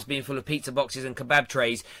his house being full of pizza boxes and kebab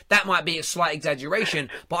trays. That might be a slight exaggeration,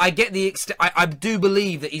 but I get the I do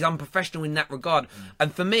believe that he's unprofessional in that regard.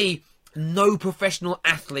 And for me, no professional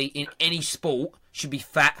athlete in any sport should be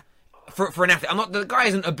fat. For an athlete, the guy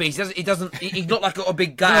isn't obese. He's not like a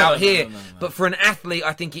big guy out here. No. But for an athlete,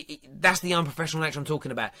 I think that's the unprofessional nature I'm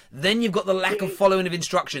talking about. Then you've got the lack of following of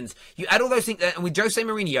instructions. You add all those things, and with Jose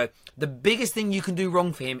Mourinho, the biggest thing you can do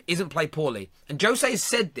wrong for him isn't play poorly. And Jose has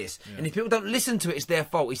said this, and if people don't listen to it, it's their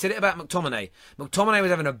fault. He said it about McTominay. McTominay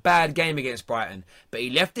was having a bad game against Brighton, but he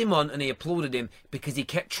left him on and he applauded him because he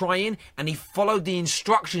kept trying and he followed the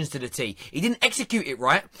instructions to the T. He didn't execute it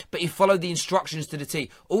right, but he followed the instructions to the T.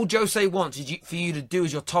 All Jose wants is for you to do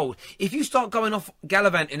as you're told. If you start going off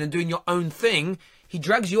gallivanting and doing your own thing, he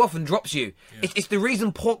drags you off and drops you. Yeah. It's the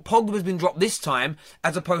reason Pogba's been dropped this time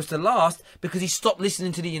as opposed to last, because he stopped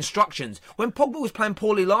listening to the instructions. When Pogba was playing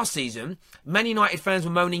poorly last season, Man United fans were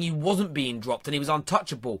moaning he wasn't being dropped and he was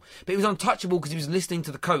untouchable. But he was untouchable because he was listening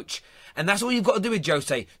to the coach. And that's all you've got to do with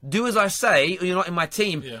Jose. Do as I say or you're not in my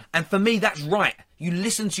team. Yeah. And for me, that's right. You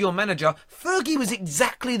listen to your manager. Fergie was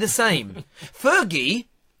exactly the same. Fergie...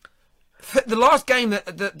 The last game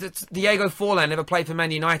that Diego Forlan ever played for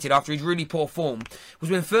Man United after his really poor form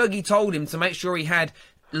was when Fergie told him to make sure he had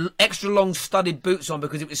extra long studded boots on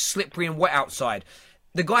because it was slippery and wet outside.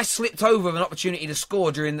 The guy slipped over an opportunity to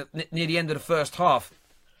score near the end of the first half.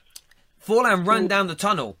 Forlan ran down the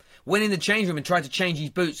tunnel, went in the change room and tried to change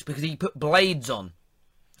his boots because he put blades on.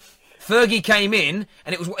 Fergie came in,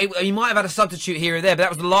 and he might have had a substitute here or there, but that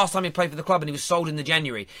was the last time he played for the club, and he was sold in the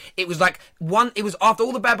January. It was after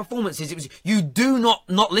all the bad performances, it was, you do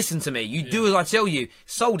not listen to me. You do as I tell you.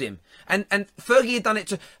 Sold him. And Fergie had done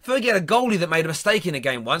it Fergie had a goalie that made a mistake in a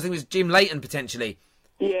game once. I think it was Jim Leighton, potentially.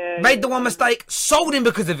 Yeah. Made the one mistake, sold him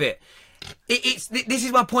because of it. This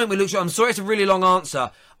is my point with Luke Shaw. I'm sorry it's a really long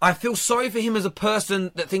answer. I feel sorry for him as a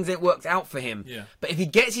person that things ain't worked out for him. Yeah. But if he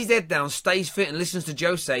gets his head down, stays fit and listens to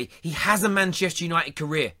Jose, he has a Manchester United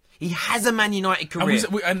career. He has a Man United career.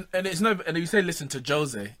 And you say listen to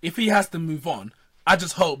Jose. If he has to move on, I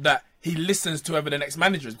just hope that he listens to whoever the next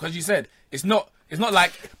manager is. Because you said it's not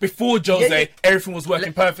like before Jose everything was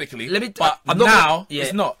working perfectly. But now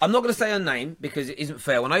it's not. I'm not going to say her name because it isn't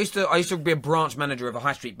fair. When I used to be a branch manager of a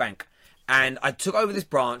high street bank, and I took over this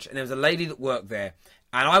branch, and there was a lady that worked there.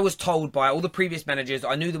 And I was told by all the previous managers,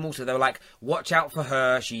 I knew them also, they were like, watch out for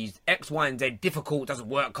her, she's X, Y, and Z, difficult, doesn't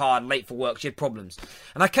work hard, late for work, she had problems.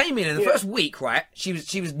 And I came in, and the first week, right, she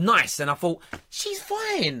was nice, and I thought, she's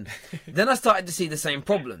fine. Then I started to see the same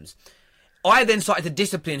problems. I then started to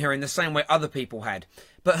discipline her in the same way other people had.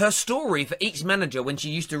 But her story for each manager, when she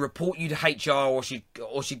used to report you to HR or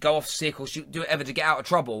she'd go off sick or she'd do whatever to get out of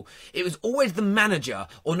trouble, it was always the manager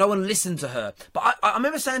or no one listened to her. But I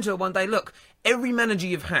remember saying to her one day, look, every manager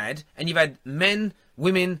you've had, and you've had men,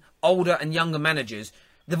 women, older and younger managers,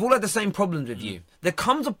 they've all had the same problems with you. There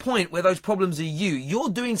comes a point where those problems are you. You're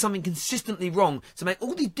doing something consistently wrong to make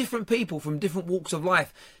all these different people from different walks of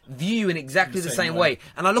life view you in exactly the same way.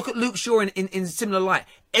 And I look at Luke Shaw in similar light.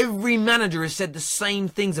 Every manager has said the same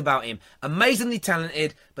things about him. Amazingly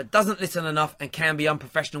talented, but doesn't listen enough and can be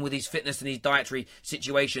unprofessional with his fitness and his dietary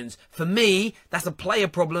situations. For me, that's a player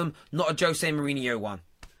problem, not a Jose Mourinho one.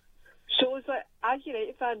 So it's like, as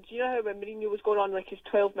United fans, you know how when Mourinho was going on like his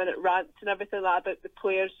 12-minute rants and everything like that about the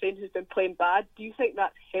players saying who's been playing bad, do you think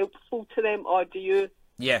that's helpful to them, or are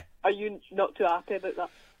you not too happy about that?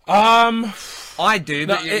 I do,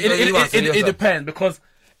 but it depends, because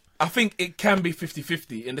I think it can be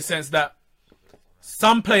 50-50 in the sense that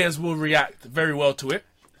some players will react very well to it,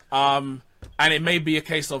 and it may be a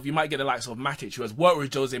case of you might get the likes of Matic, who has worked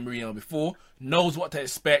with Jose Mourinho before, knows what to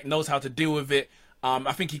expect, knows how to deal with it.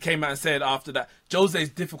 I think he came out and said after that, Jose is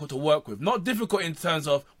difficult to work with. Not difficult in terms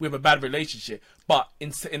of we have a bad relationship, but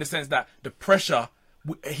in the sense that the pressure,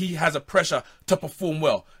 he has a pressure to perform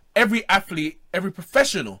well. Every athlete, every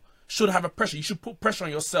professional should have a pressure. You should put pressure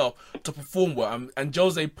on yourself to perform well. And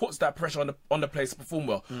Jose puts that pressure on the players to perform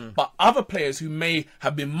well. But other players who may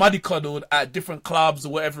have been muddy-cuddled at different clubs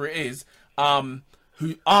or whatever it is,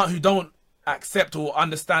 who don't accept or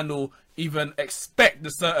understand or even expect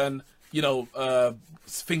the certain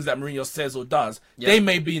things that Mourinho says or does, they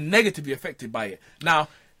may be negatively affected by it. Now,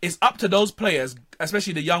 it's up to those players,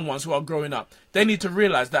 especially the young ones who are growing up. They need to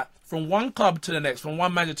realise that from one club to the next, from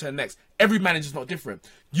one manager to the next, every manager is not different.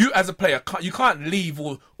 You as a player, you can't leave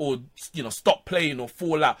or stop playing or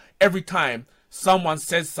fall out every time someone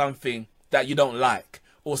says something that you don't like,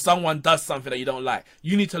 or someone does something that you don't like.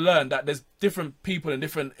 You need to learn that there's different people in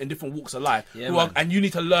different walks of life, and you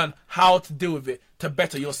need to learn how to deal with it to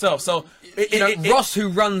better yourself. So, Ross, who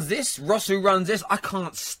runs this, I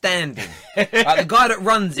can't stand him. The guy that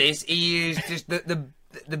runs this, he is just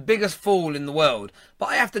the biggest fool in the world. But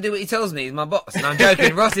I have to do what he tells me. He's my boss. And I'm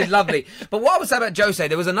joking. Ross is lovely. But what I would say about Jose,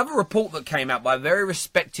 there was another report that came out by a very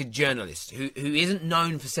respected journalist who isn't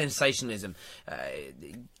known for sensationalism.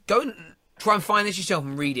 Go and try and find this yourself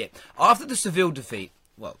and read it. After the Seville defeat,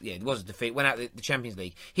 well, yeah, it was a defeat, went out the Champions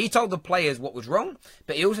League, he told the players what was wrong,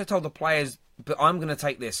 but he also told the players, but I'm going to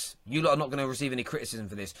take this. You lot are not going to receive any criticism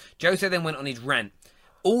for this. Jose then went on his rant.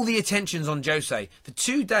 All the attention's on Jose. For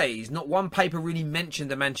 2 days, not one paper really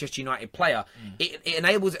mentioned a Manchester United player. It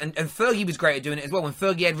enables, and Fergie was great at doing it as well. When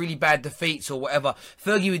Fergie had really bad defeats or whatever,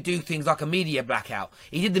 Fergie would do things like a media blackout.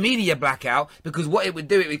 He did the media blackout because what it would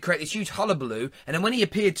do, it would create this huge hullabaloo, and then when he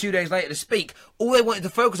appeared 2 days later to speak, all they wanted to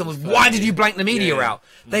focus on was, why did you blank the media out?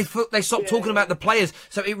 They stopped talking about the players,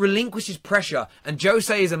 so it relinquishes pressure, and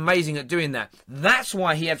Jose is amazing at doing that. That's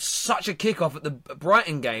why he had such a kick-off at the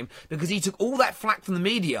Brighton game, because he took all that flack from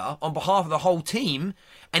the media on behalf of the whole team,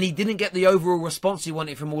 and he didn't get the overall response he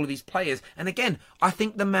wanted from all of these players. And again, I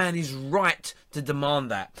think the man is right to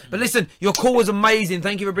demand that. But listen, your call was amazing.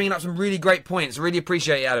 Thank you for bringing up some really great points. Really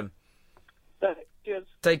appreciate it, Adam. Cheers.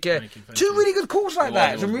 Take care. Two really good calls like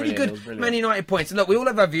that. Some really good Man United points. And look, we all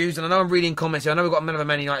have our views, and I know I'm reading comments here. I know we've got another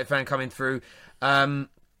Man United fan coming through. It's one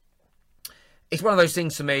of those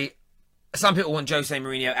things for me. Some people want Jose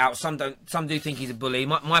Mourinho out. Some don't. Some do think he's a bully.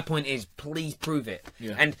 My point is, please prove it.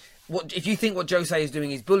 Yeah. And if you think what Jose is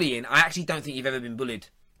doing is bullying, I actually don't think you've ever been bullied.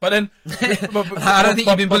 But then, I don't think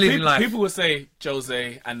you've been bullied in life. People will say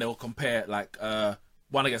Jose, and they'll compare like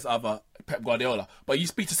one against the other, Pep Guardiola. But you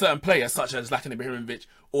speak to certain players such as Zlatan Ibrahimovic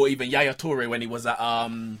or even Yaya Toure when he was at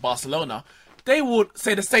Barcelona, they would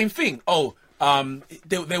say the same thing.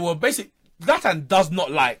 They were basically, Zlatan does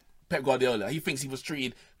not like Pep Guardiola. He thinks he was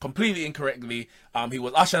treated completely incorrectly. He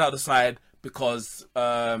was ushered out the side because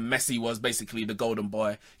Messi was basically the golden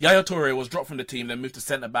boy. Yaya Toure was dropped from the team, then moved to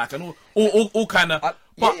centre back, and all kind of.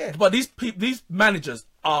 But these managers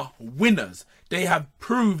are winners. They have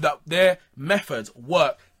proved that their methods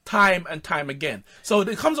work time and time again. So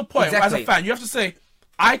there comes a point where, as a fan, you have to say,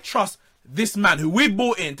 I trust this man who we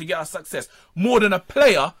brought in to get our success more than a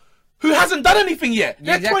player who hasn't done anything yet.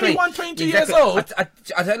 They're 21, 22 years old. I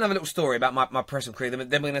tell another little story about my personal career. Then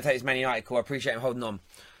we're going to take this Man United call. I appreciate him holding on.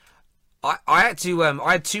 I had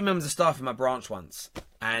two members of staff in my branch once,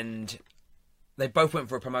 and they both went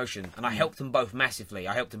for a promotion, and I helped them both massively.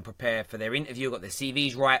 I helped them prepare for their interview, got their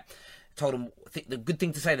CVs right, told them the good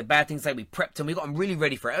thing to say, the bad thing to say. We prepped them, we got them really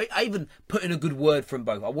ready for it. I even put in a good word for them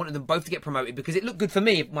both. I wanted them both to get promoted because it looked good for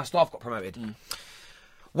me if my staff got promoted.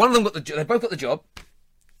 One of them they both got the job,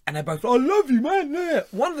 and they both, I love you, man. Yeah.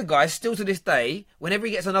 One of the guys, still to this day, whenever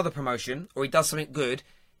he gets another promotion or he does something good,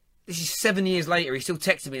 this is 7 years later, he still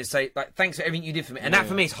texted me to say, like, thanks for everything you did for me. And that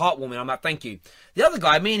for me is heartwarming. I'm like, thank you. The other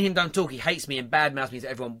guy, me and him don't talk. He hates me and badmouths me to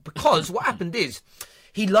everyone because what happened is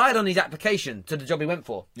he lied on his application to the job he went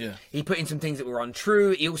for. Yeah. He put in some things that were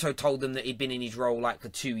untrue. He also told them that he'd been in his role like for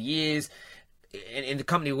 2 years. In the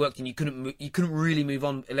company he worked in, you couldn't really move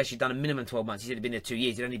on unless you'd done a minimum 12 months. He said he'd been there 2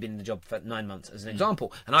 years. He'd only been in the job for 9 months, as an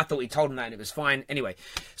example. And I thought he told him that and it was fine. Anyway,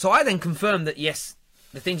 so I then confirmed that, yes,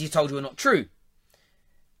 the things he told you are not true.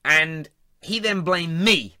 And he then blamed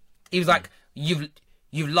me. He was like, you've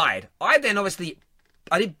lied. I then obviously,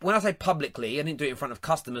 when I say publicly, I didn't do it in front of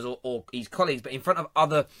customers or his colleagues, but in front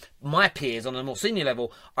of my peers on a more senior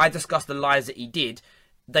level, I discussed the lies that he did.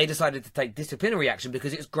 They decided to take disciplinary action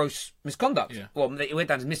because it's gross misconduct. Yeah. Well, it went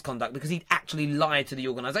down as misconduct because he'd actually lied to the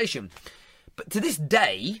organisation. But to this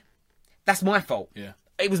day, that's my fault. Yeah.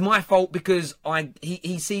 It was my fault because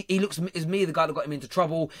he looks as me, the guy that got him into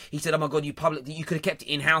trouble. He said, "Oh my God, you could have kept it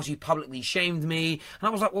in house. You publicly shamed me." And I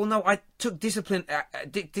was like, "Well, no, I took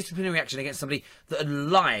disciplinary action against somebody that had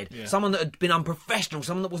lied, someone that had been unprofessional,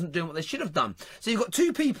 someone that wasn't doing what they should have done." So you've got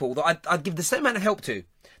two people that I'd give the same amount of help to,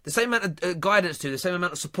 the same amount of guidance to, the same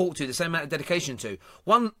amount of support to, the same amount of dedication to.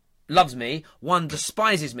 One loves me, one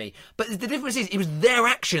despises me. But the difference is, it was their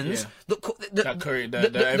actions that created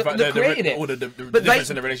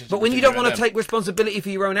it. But when you don't want to take responsibility for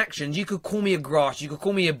your own actions, you could call me a grass, you could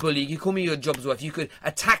call me a bully, you could call me a job's worth, you could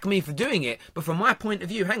attack me for doing it. But from my point of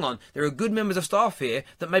view, hang on, there are good members of staff here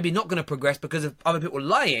that maybe not going to progress because of other people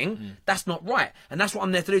lying. That's not right. And that's what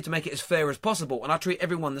I'm there to do, to make it as fair as possible. And I treat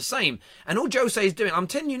everyone the same. And all Jose is doing, I'm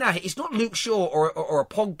telling you now, it's not Luke Shaw or a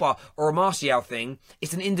Pogba or a Martial thing.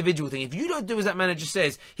 It's an individual thing. If you don't do as that manager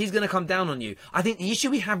says, he's going to come down on you. I think the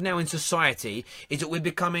issue we have now in society is that we're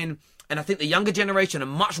becoming, and I think the younger generation are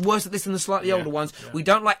much worse at this than the slightly older ones. We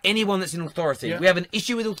don't like anyone that's in authority. We have an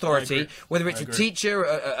issue with authority, whether it's a teacher,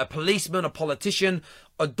 a policeman, a politician,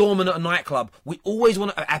 a doorman at a nightclub. We always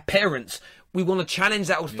want to, our parents, we want to challenge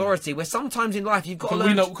that authority, where sometimes in life you've got to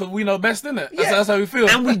learn. Because we know best, innit? That's how we feel.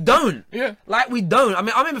 And we don't. Like, we don't. I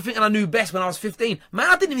mean, I remember thinking I knew best when I was 15. Man,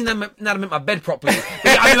 I didn't even know how to make my bed properly.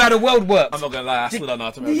 I knew how the world worked. I'm not going to lie, I still don't know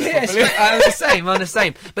how to make my bed properly. I'm the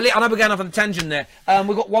same. But I know we're going off on a tangent there.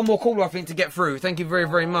 We've got one more caller, I think, to get through. Thank you very,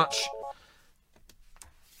 very much.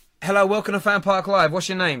 Hello, welcome to Fan Park Live. What's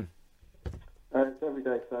your name? It's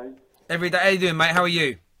Everyday Fame. Everyday. How you doing, mate? How are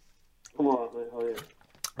you? I'm alright, mate. How are you?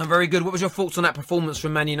 I'm very good. What was your thoughts on that performance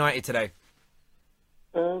from Man United today?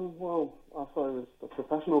 Well, I thought it was a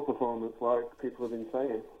professional performance, like people have been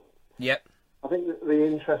saying. Yep. I think that the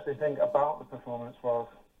interesting thing about the performance was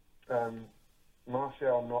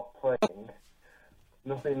Martial not playing.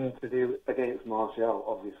 Nothing to do against Martial,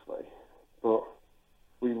 obviously, but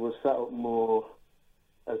we were set up more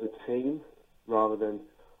as a team rather than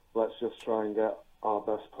let's just try and get our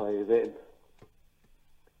best players in.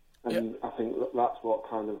 And I think that's what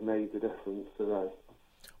kind of made the difference today.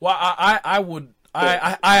 Well, I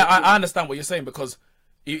understand what you're saying, because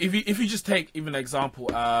if you just take even an example,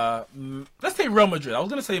 let's say Real Madrid. I was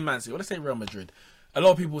going to say Man City, let's say Real Madrid. A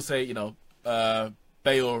lot of people say, Bale,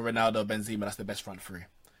 Ronaldo, Benzema, that's the best front three.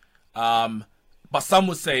 But some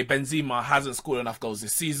would say Benzema hasn't scored enough goals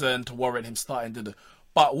this season to warrant him starting.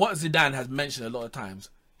 But what Zidane has mentioned a lot of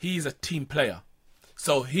times, he's a team player.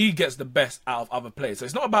 So he gets the best out of other players. So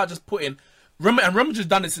it's not about just putting... And Real Madrid's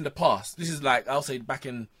done this in the past. This is like, I'll say, back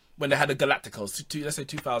in when they had the Galacticos, let's say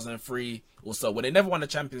 2003 or so, when they never won the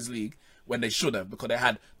Champions League, when they should have, because they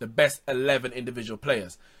had the best 11 individual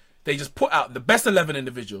players. They just put out the best 11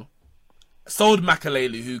 individual, sold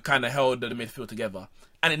Makelele, who kind of held the midfield together,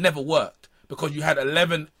 and it never worked, because you had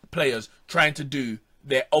 11 players trying to do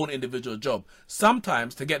their own individual job.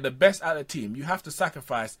 Sometimes to get the best out of the team, you have to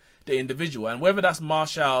sacrifice the individual, and whether that's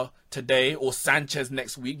Martial today or Sanchez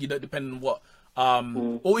next week, depending on what,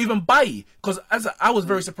 or even Bailly, because I was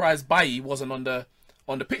very surprised Bailly wasn't on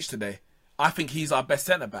the pitch today. I think he's our best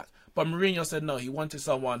centre back, but Mourinho said no, he wanted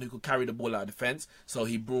someone who could carry the ball out of defence, so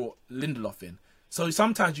he brought Lindelof in. So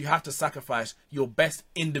sometimes you have to sacrifice your best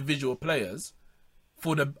individual players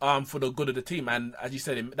for the good of the team, and as you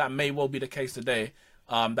said, that may well be the case today.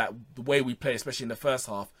 That the way we play, especially in the first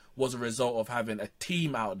half, was a result of having a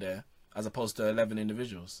team out there as opposed to 11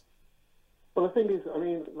 individuals. Well, the thing is,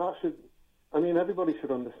 everybody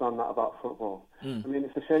should understand that about football.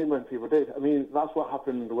 It's a shame when people did. That's what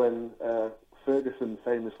happened when Ferguson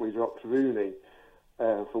famously dropped Rooney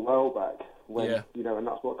for Welbeck. And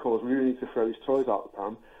that's what caused Rooney to throw his toys out the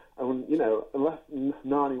pram. And unless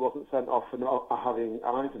Nani wasn't sent off for not having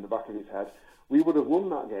eyes in the back of his head, we would have won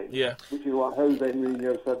that game. Yeah. Which is what Jose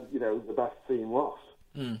Mourinho said, the best team lost.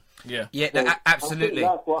 Yeah, so absolutely.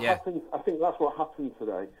 I think that's what happened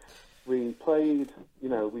today. We played,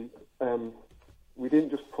 we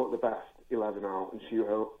didn't just put the best 11 out and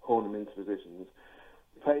shoehorn them into positions.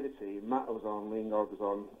 We played a team, Matt was on, Lingard was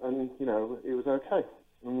on, and, it was okay.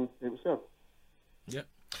 And it was good. Yeah.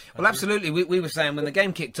 Well, absolutely. We were saying when the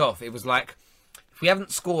game kicked off, it was like, if we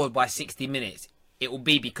haven't scored by 60 minutes, it will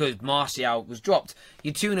be because Martial was dropped.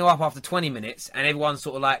 You're 2-0 up after 20 minutes, and everyone's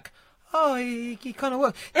sort of like, oh, he kind of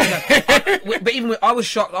worked. But even I was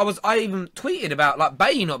shocked. I even tweeted about like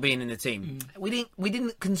Bailly not being in the team. We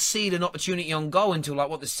didn't concede an opportunity on goal until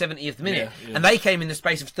the 70th minute, and they came in the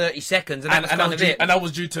space of 30 seconds, and that was it. And that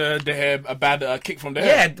was due to De Gea, a bad kick from De Gea.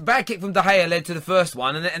 Yeah, the bad kick from De Gea led to the first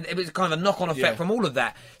one, and it was kind of a knock-on effect from all of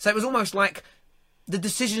that. So it was almost like the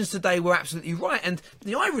decisions today were absolutely right. And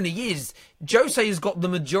the irony is, Jose has got the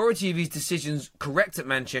majority of his decisions correct at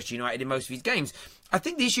Manchester United in most of his games. I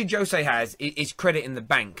think the issue Jose has is credit in the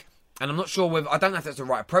bank. And I'm not sure whether, I don't know if that's the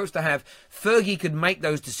right approach to have. Fergie could make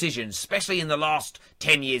those decisions, especially in the last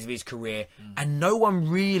 10 years of his career, and no one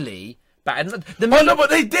really... But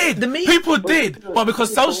they did. People did. But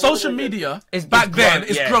because social media back then,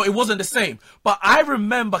 it wasn't the same. But I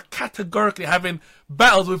remember categorically having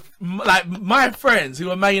battles with my friends who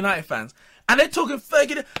were Man United fans, and they're talking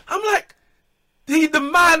Fergie. I'm like, the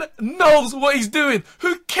man knows what he's doing.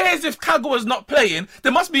 Who cares if Kagawa's not playing?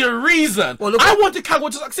 There must be a reason. Well, I wanted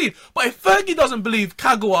Kagawa to succeed. But if Fergie doesn't believe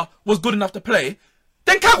Kagawa was good enough to play,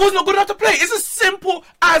 then Kagawa's not good enough to play. It's as simple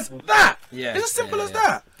as that. Yeah, it's as simple as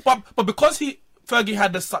that. But because Fergie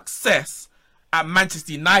had the success at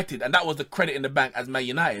Manchester United, and that was the credit in the bank as Man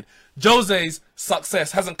United, Jose's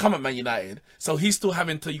success hasn't come at Man United, so he's still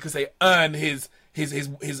having to, you could say, earn his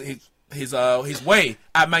way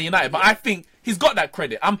at Man United. But I think he's got that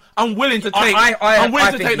credit. I'm willing to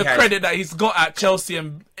take the credit that he's got at Chelsea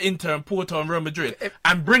and Inter and Porto and Real Madrid,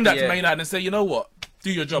 and bring that to Man United and say, you know what,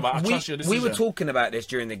 do your job. I trust your decision. We were talking about this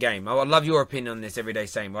during the game. I love your opinion on this everyday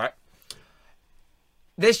same, right?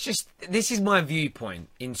 This is my viewpoint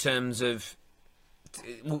in terms of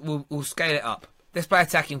we'll scale it up. Let's play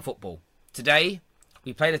attacking football. Today,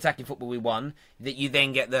 we played attacking football, we won. That you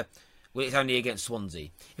then get it's only against Swansea.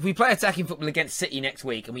 If we play attacking football against City next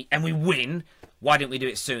week and we win, why didn't we do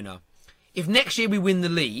it sooner? If next year we win the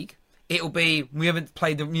league, it'll be we haven't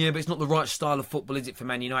played but it's not the right style of football, is it, for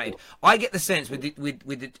Man United? I get the sense with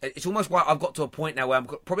it's almost like I've got to a point now where I'm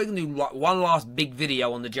probably going to do one last big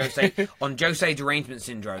video on the Jose derangement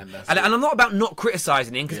syndrome, and I'm not about not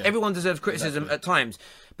criticising him, because everyone deserves criticism at times,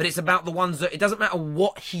 but it's about the ones that it doesn't matter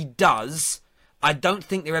what he does. I don't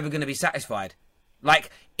think they're ever going to be satisfied. Like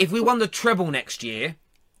if we won the treble next year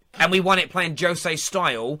and we won it playing Jose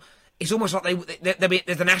style, it's almost like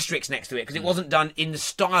there's an asterisk next to it because it wasn't done in the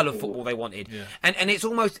style of football they wanted. Yeah. And it's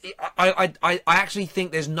almost... I actually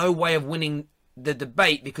think there's no way of winning the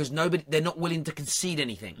debate because they're not willing to concede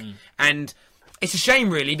anything. And it's a shame,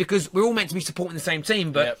 really, because we're all meant to be supporting the same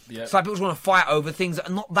team, but it's like people just want to fight over things that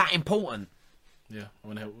are not that important. Yeah, I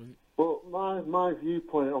want to help with you. Well, my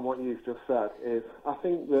viewpoint on what you've just said is I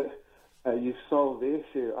think that you've solved the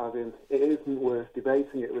issue, as in it isn't worth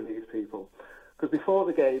debating it with these people. Because before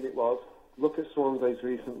the game it was, look at Swansea's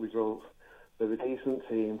recent results, they're a decent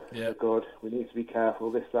team, they're good, we need to be careful,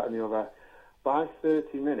 this, that and the other. By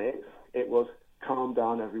 30 minutes, it was, calm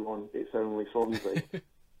down everyone, it's only Swansea. You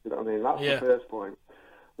know what I mean? That's the first point.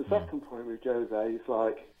 The second point with Jose is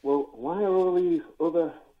like, well, why are all these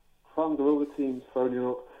other fans or other teams phoning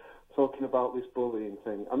up talking about this bullying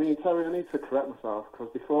thing? I mean, Terry, I need to correct myself,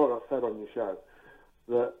 because before I said on your show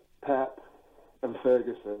that Pep and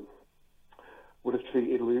Ferguson would have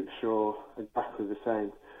treated Luke Shaw exactly the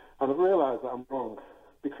same. And I've realised that I'm wrong.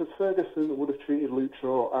 because Ferguson would have treated Luke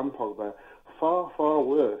Shaw and Pogba far, far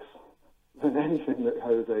worse than anything that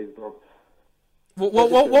Jose's done.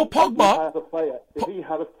 Well, Pogba... If he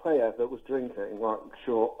had a player that was drinking, like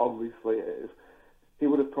Shaw obviously is, he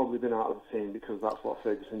would have probably been out of the team because that's what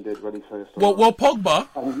Ferguson did when he first started. Well, Pogba...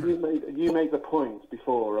 And you made the point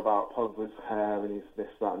before about Pogba's hair and his this,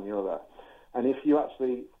 that and the other. And if you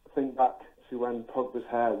actually think back to when Pogba's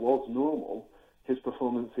hair was normal, his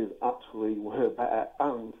performances actually were better.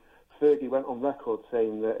 And Fergie went on record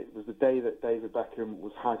saying that it was the day that David Beckham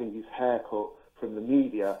was hiding his haircut from the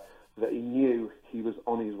media that he knew he was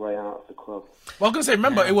on his way out of the club. Well, I was going to say,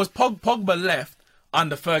 remember, it was Pogba left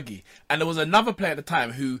under Fergie, and there was another player at the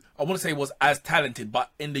time who I wouldn't say was as talented, but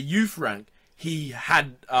in the youth rank he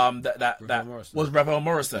had was Ravel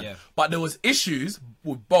Morrison. Yeah. But there was issues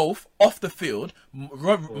with both off the field.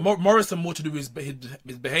 Morrison more to do with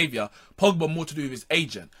his behaviour, Pogba more to do with his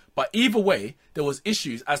agent. But either way, there was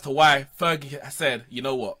issues as to why Fergie said, you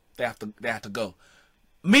know what, they have to go.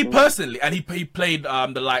 Me personally, and he played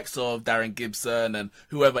the likes of Darren Gibson and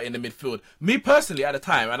whoever in the midfield. Me personally, at the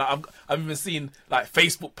time, and I've even seen like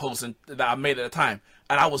Facebook posts that I made at the time,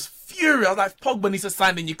 and I was furious. I was like, Pogba needs to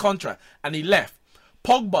sign in your contract, and he left.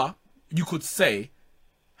 Pogba, you could say,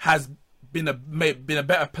 has been a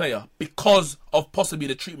better player because of possibly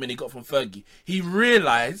the treatment he got from Fergie. He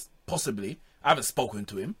realised, possibly, I haven't spoken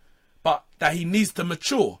to him, but that he needs to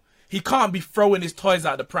mature. He can't be throwing his toys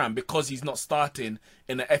out the pram because he's not starting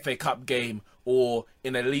in an FA Cup game or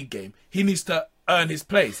in a league game. He needs to earn his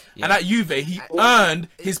place. Yeah. And at Juve, he earned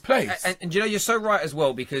his place. And you know, you're so right as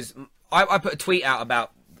well, because I put a tweet out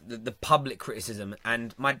about the public criticism,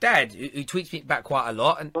 and my dad, who tweets me back quite a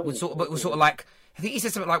lot, and was sort of like, I think he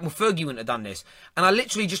said something like, well, Fergie wouldn't have done this. And I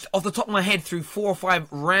literally just, off the top of my head, through 4 or 5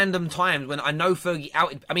 random times when I know Fergie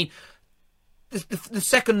outed... I mean... The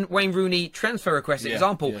second Wayne Rooney transfer request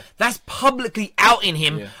example, that's publicly outing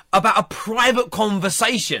him about a private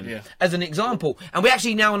conversation as an example. And we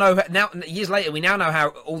actually now know, years later, we now know how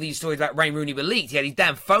all these stories about Wayne Rooney were leaked. He had his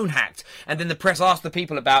damn phone hacked, and then the press asked the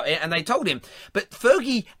people about it, and they told him. But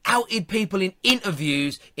Fergie outed people in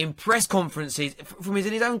interviews, in press conferences, from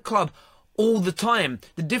his own club, all the time.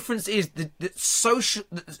 The difference is the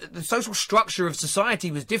social structure of society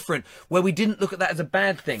was different, where we didn't look at that as a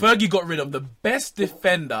bad thing. Fergie got rid of the best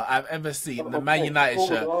defender I've ever seen in the Man United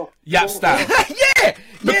shirt, Jaap Stam.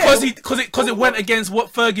 Because it went against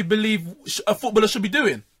what Fergie believed a footballer should be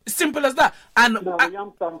doing. It's simple as that. And no, the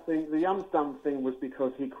Jaap Stam thing was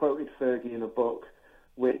because he quoted Fergie in a book,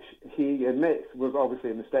 which he admits was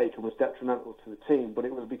obviously a mistake and was detrimental to the team, but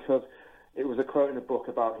it was because it was a quote in a book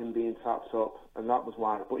about him being tapped up, and that was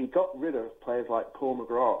why. But he got rid of players like Paul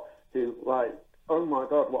McGrath, who, like, oh my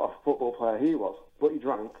God, what a football player he was. But he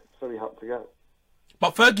drank, so he had to go.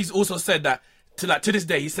 But Fergie's also said that, to this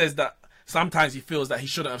day, he says that sometimes he feels that he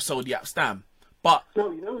shouldn't have sold Jaap Stam. But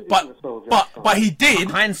he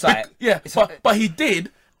did. Hindsight. But he did,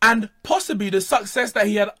 and possibly the success that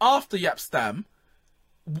he had after Jaap Stam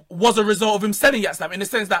was a result of him selling Jaap Stam, in the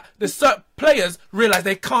sense that the certain players realised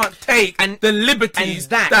they can't take the liberties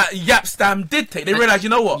that Jaap Stam did take. They realised, you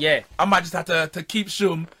know what? Yeah. I might just have to keep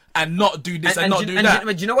Shum and not do this and not do that.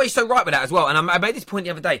 Do you know why he's so right with that as well? And I made this point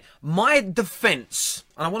the other day. My defence,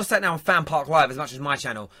 and I want to say it now on Fan Park Live as much as my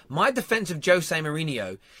channel, my defence of Jose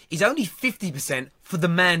Mourinho is only 50% for the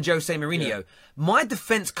man Jose Mourinho. Yeah. My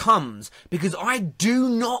defence comes because I do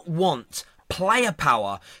not want player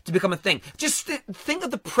power to become a thing. Just think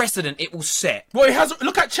of the precedent it will set. Well, it has.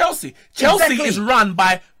 Look at Chelsea. Chelsea is run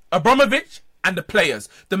by Abramovich and the players.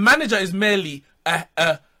 The manager is merely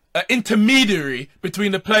a intermediary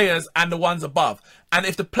between the players and the ones above. And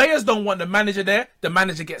if the players don't want the manager there, the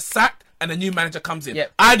manager gets sacked and a new manager comes in.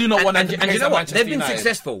 Yep. I do not want that to be the case at Manchester They've been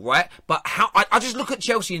successful, right? But how? I just look at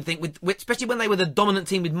Chelsea and think, especially when they were the dominant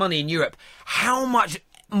team with money in Europe, how much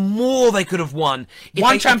more they could have won.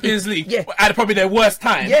 Champions League at probably their worst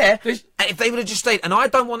time. Yeah, if they would have just stayed. And I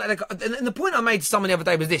don't want that. And the point I made to someone the other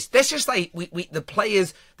day was this. Let's just say the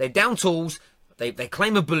players, they're down tools, they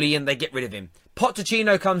claim a bully and they get rid of him.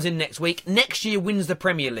 Pochettino comes in next week. Next year wins the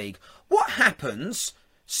Premier League. What happens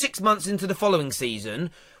 6 months into the following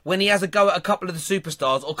season when he has a go at a couple of the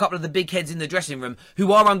superstars or a couple of the big heads in the dressing room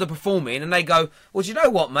who are underperforming, and they go, well, do you know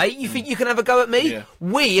what, mate? You think you can have a go at me? Yeah.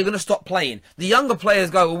 We are going to stop playing. The younger players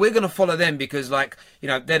go, well, we're going to follow them because, like, you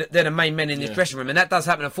know, they're the main men in this dressing room, and that does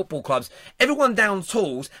happen at football clubs. Everyone down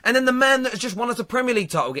tools, and then the man that has just won us a Premier League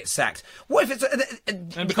title gets sacked. What if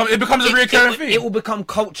it becomes a recurring thing? It will become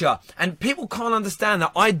culture, and people can't understand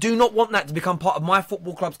that. I do not want that to become part of my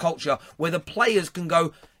football club's culture, where the players can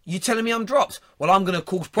go, You telling me I'm dropped? Well, I'm going to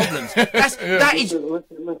cause problems. That is.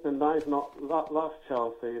 Listen, that is not. That's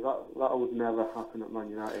Chelsea. That would never happen at Man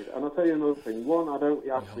United. And I'll tell you another thing. One, I don't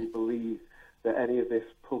actually believe that any of this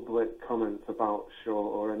public comments about Shaw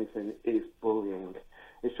or anything is bullying.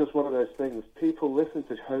 It's just one of those things. People listen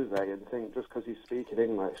to Jose and think just because he's speaking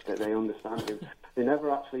English that they understand him. They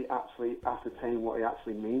never actually ascertain what he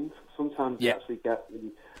actually means. Sometimes they actually get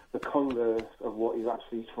the converse of what he's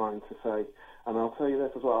actually trying to say. And I'll tell you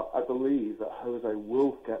this as well. I believe that Jose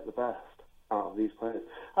will get the best out of these players.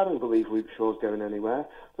 I don't believe Luke Shaw's going anywhere.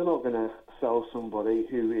 They're not going to sell somebody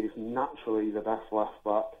who is naturally the best left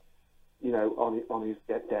back, on his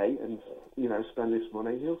day and, spend his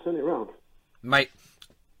money. He'll turn it around. Mate.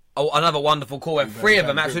 Oh, another wonderful call. 3 of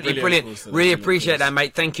them, absolutely brilliant. Really appreciate that,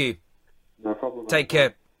 mate. Thank you. No problem. Take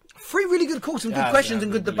care. 3 really good calls, some good questions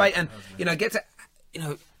and good debate, and get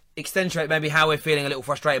to accentuate maybe how we're feeling a little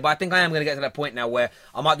frustrated. But I think I am going to get to that point now where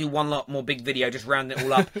I might do one lot more big video, just rounding it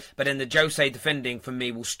all up. But then the Jose defending for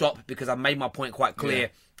me will stop because I've made my point quite clear,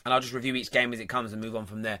 and I'll just review each game as it comes and move on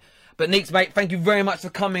from there. But Neeks, mate, thank you very much for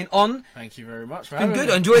coming on. Thank you very much for having me. Good.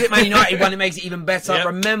 I enjoyed it, Man United one. It makes it even better.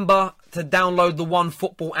 Remember to download the One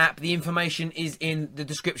Football app. The information is in the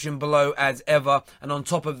description below as ever. And on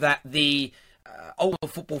top of that, the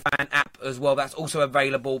Ultimate Football Fan app as well. That's also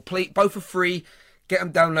available. Both are free. Get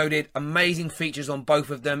them downloaded. Amazing features on both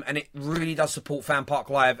of them. And it really does support Fan Park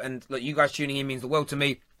Live. And look, you guys tuning in means the world to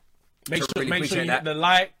me. Make sure you hit the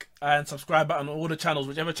like and subscribe button on all the channels.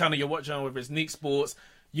 Whichever channel you're watching on, whether it's Neek Sports,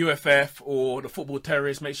 UFF or the Football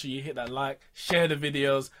Terrorists, make sure you hit that like, share the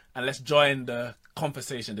videos, and let's join the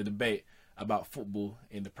conversation, the debate about football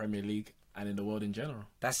in the Premier League and in the world in general.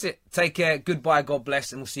 That's it. Take care. Goodbye. God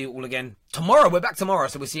bless. And we'll see you all again tomorrow. We're back tomorrow,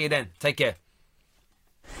 so we'll see you then. Take care.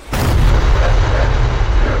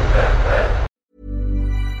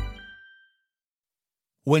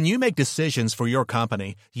 When you make decisions for your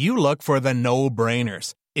company, you look for the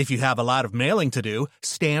no-brainers. If you have a lot of mailing to do,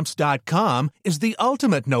 Stamps.com is the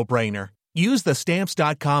ultimate no-brainer. Use the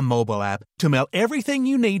Stamps.com mobile app to mail everything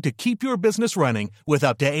you need to keep your business running with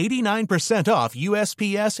up to 89% off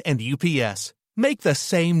USPS and UPS. Make the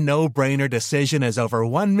same no-brainer decision as over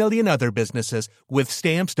 1 million other businesses with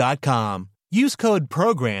Stamps.com. Use code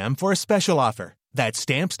PROGRAM for a special offer. That's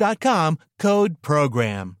Stamps.com, code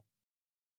PROGRAM.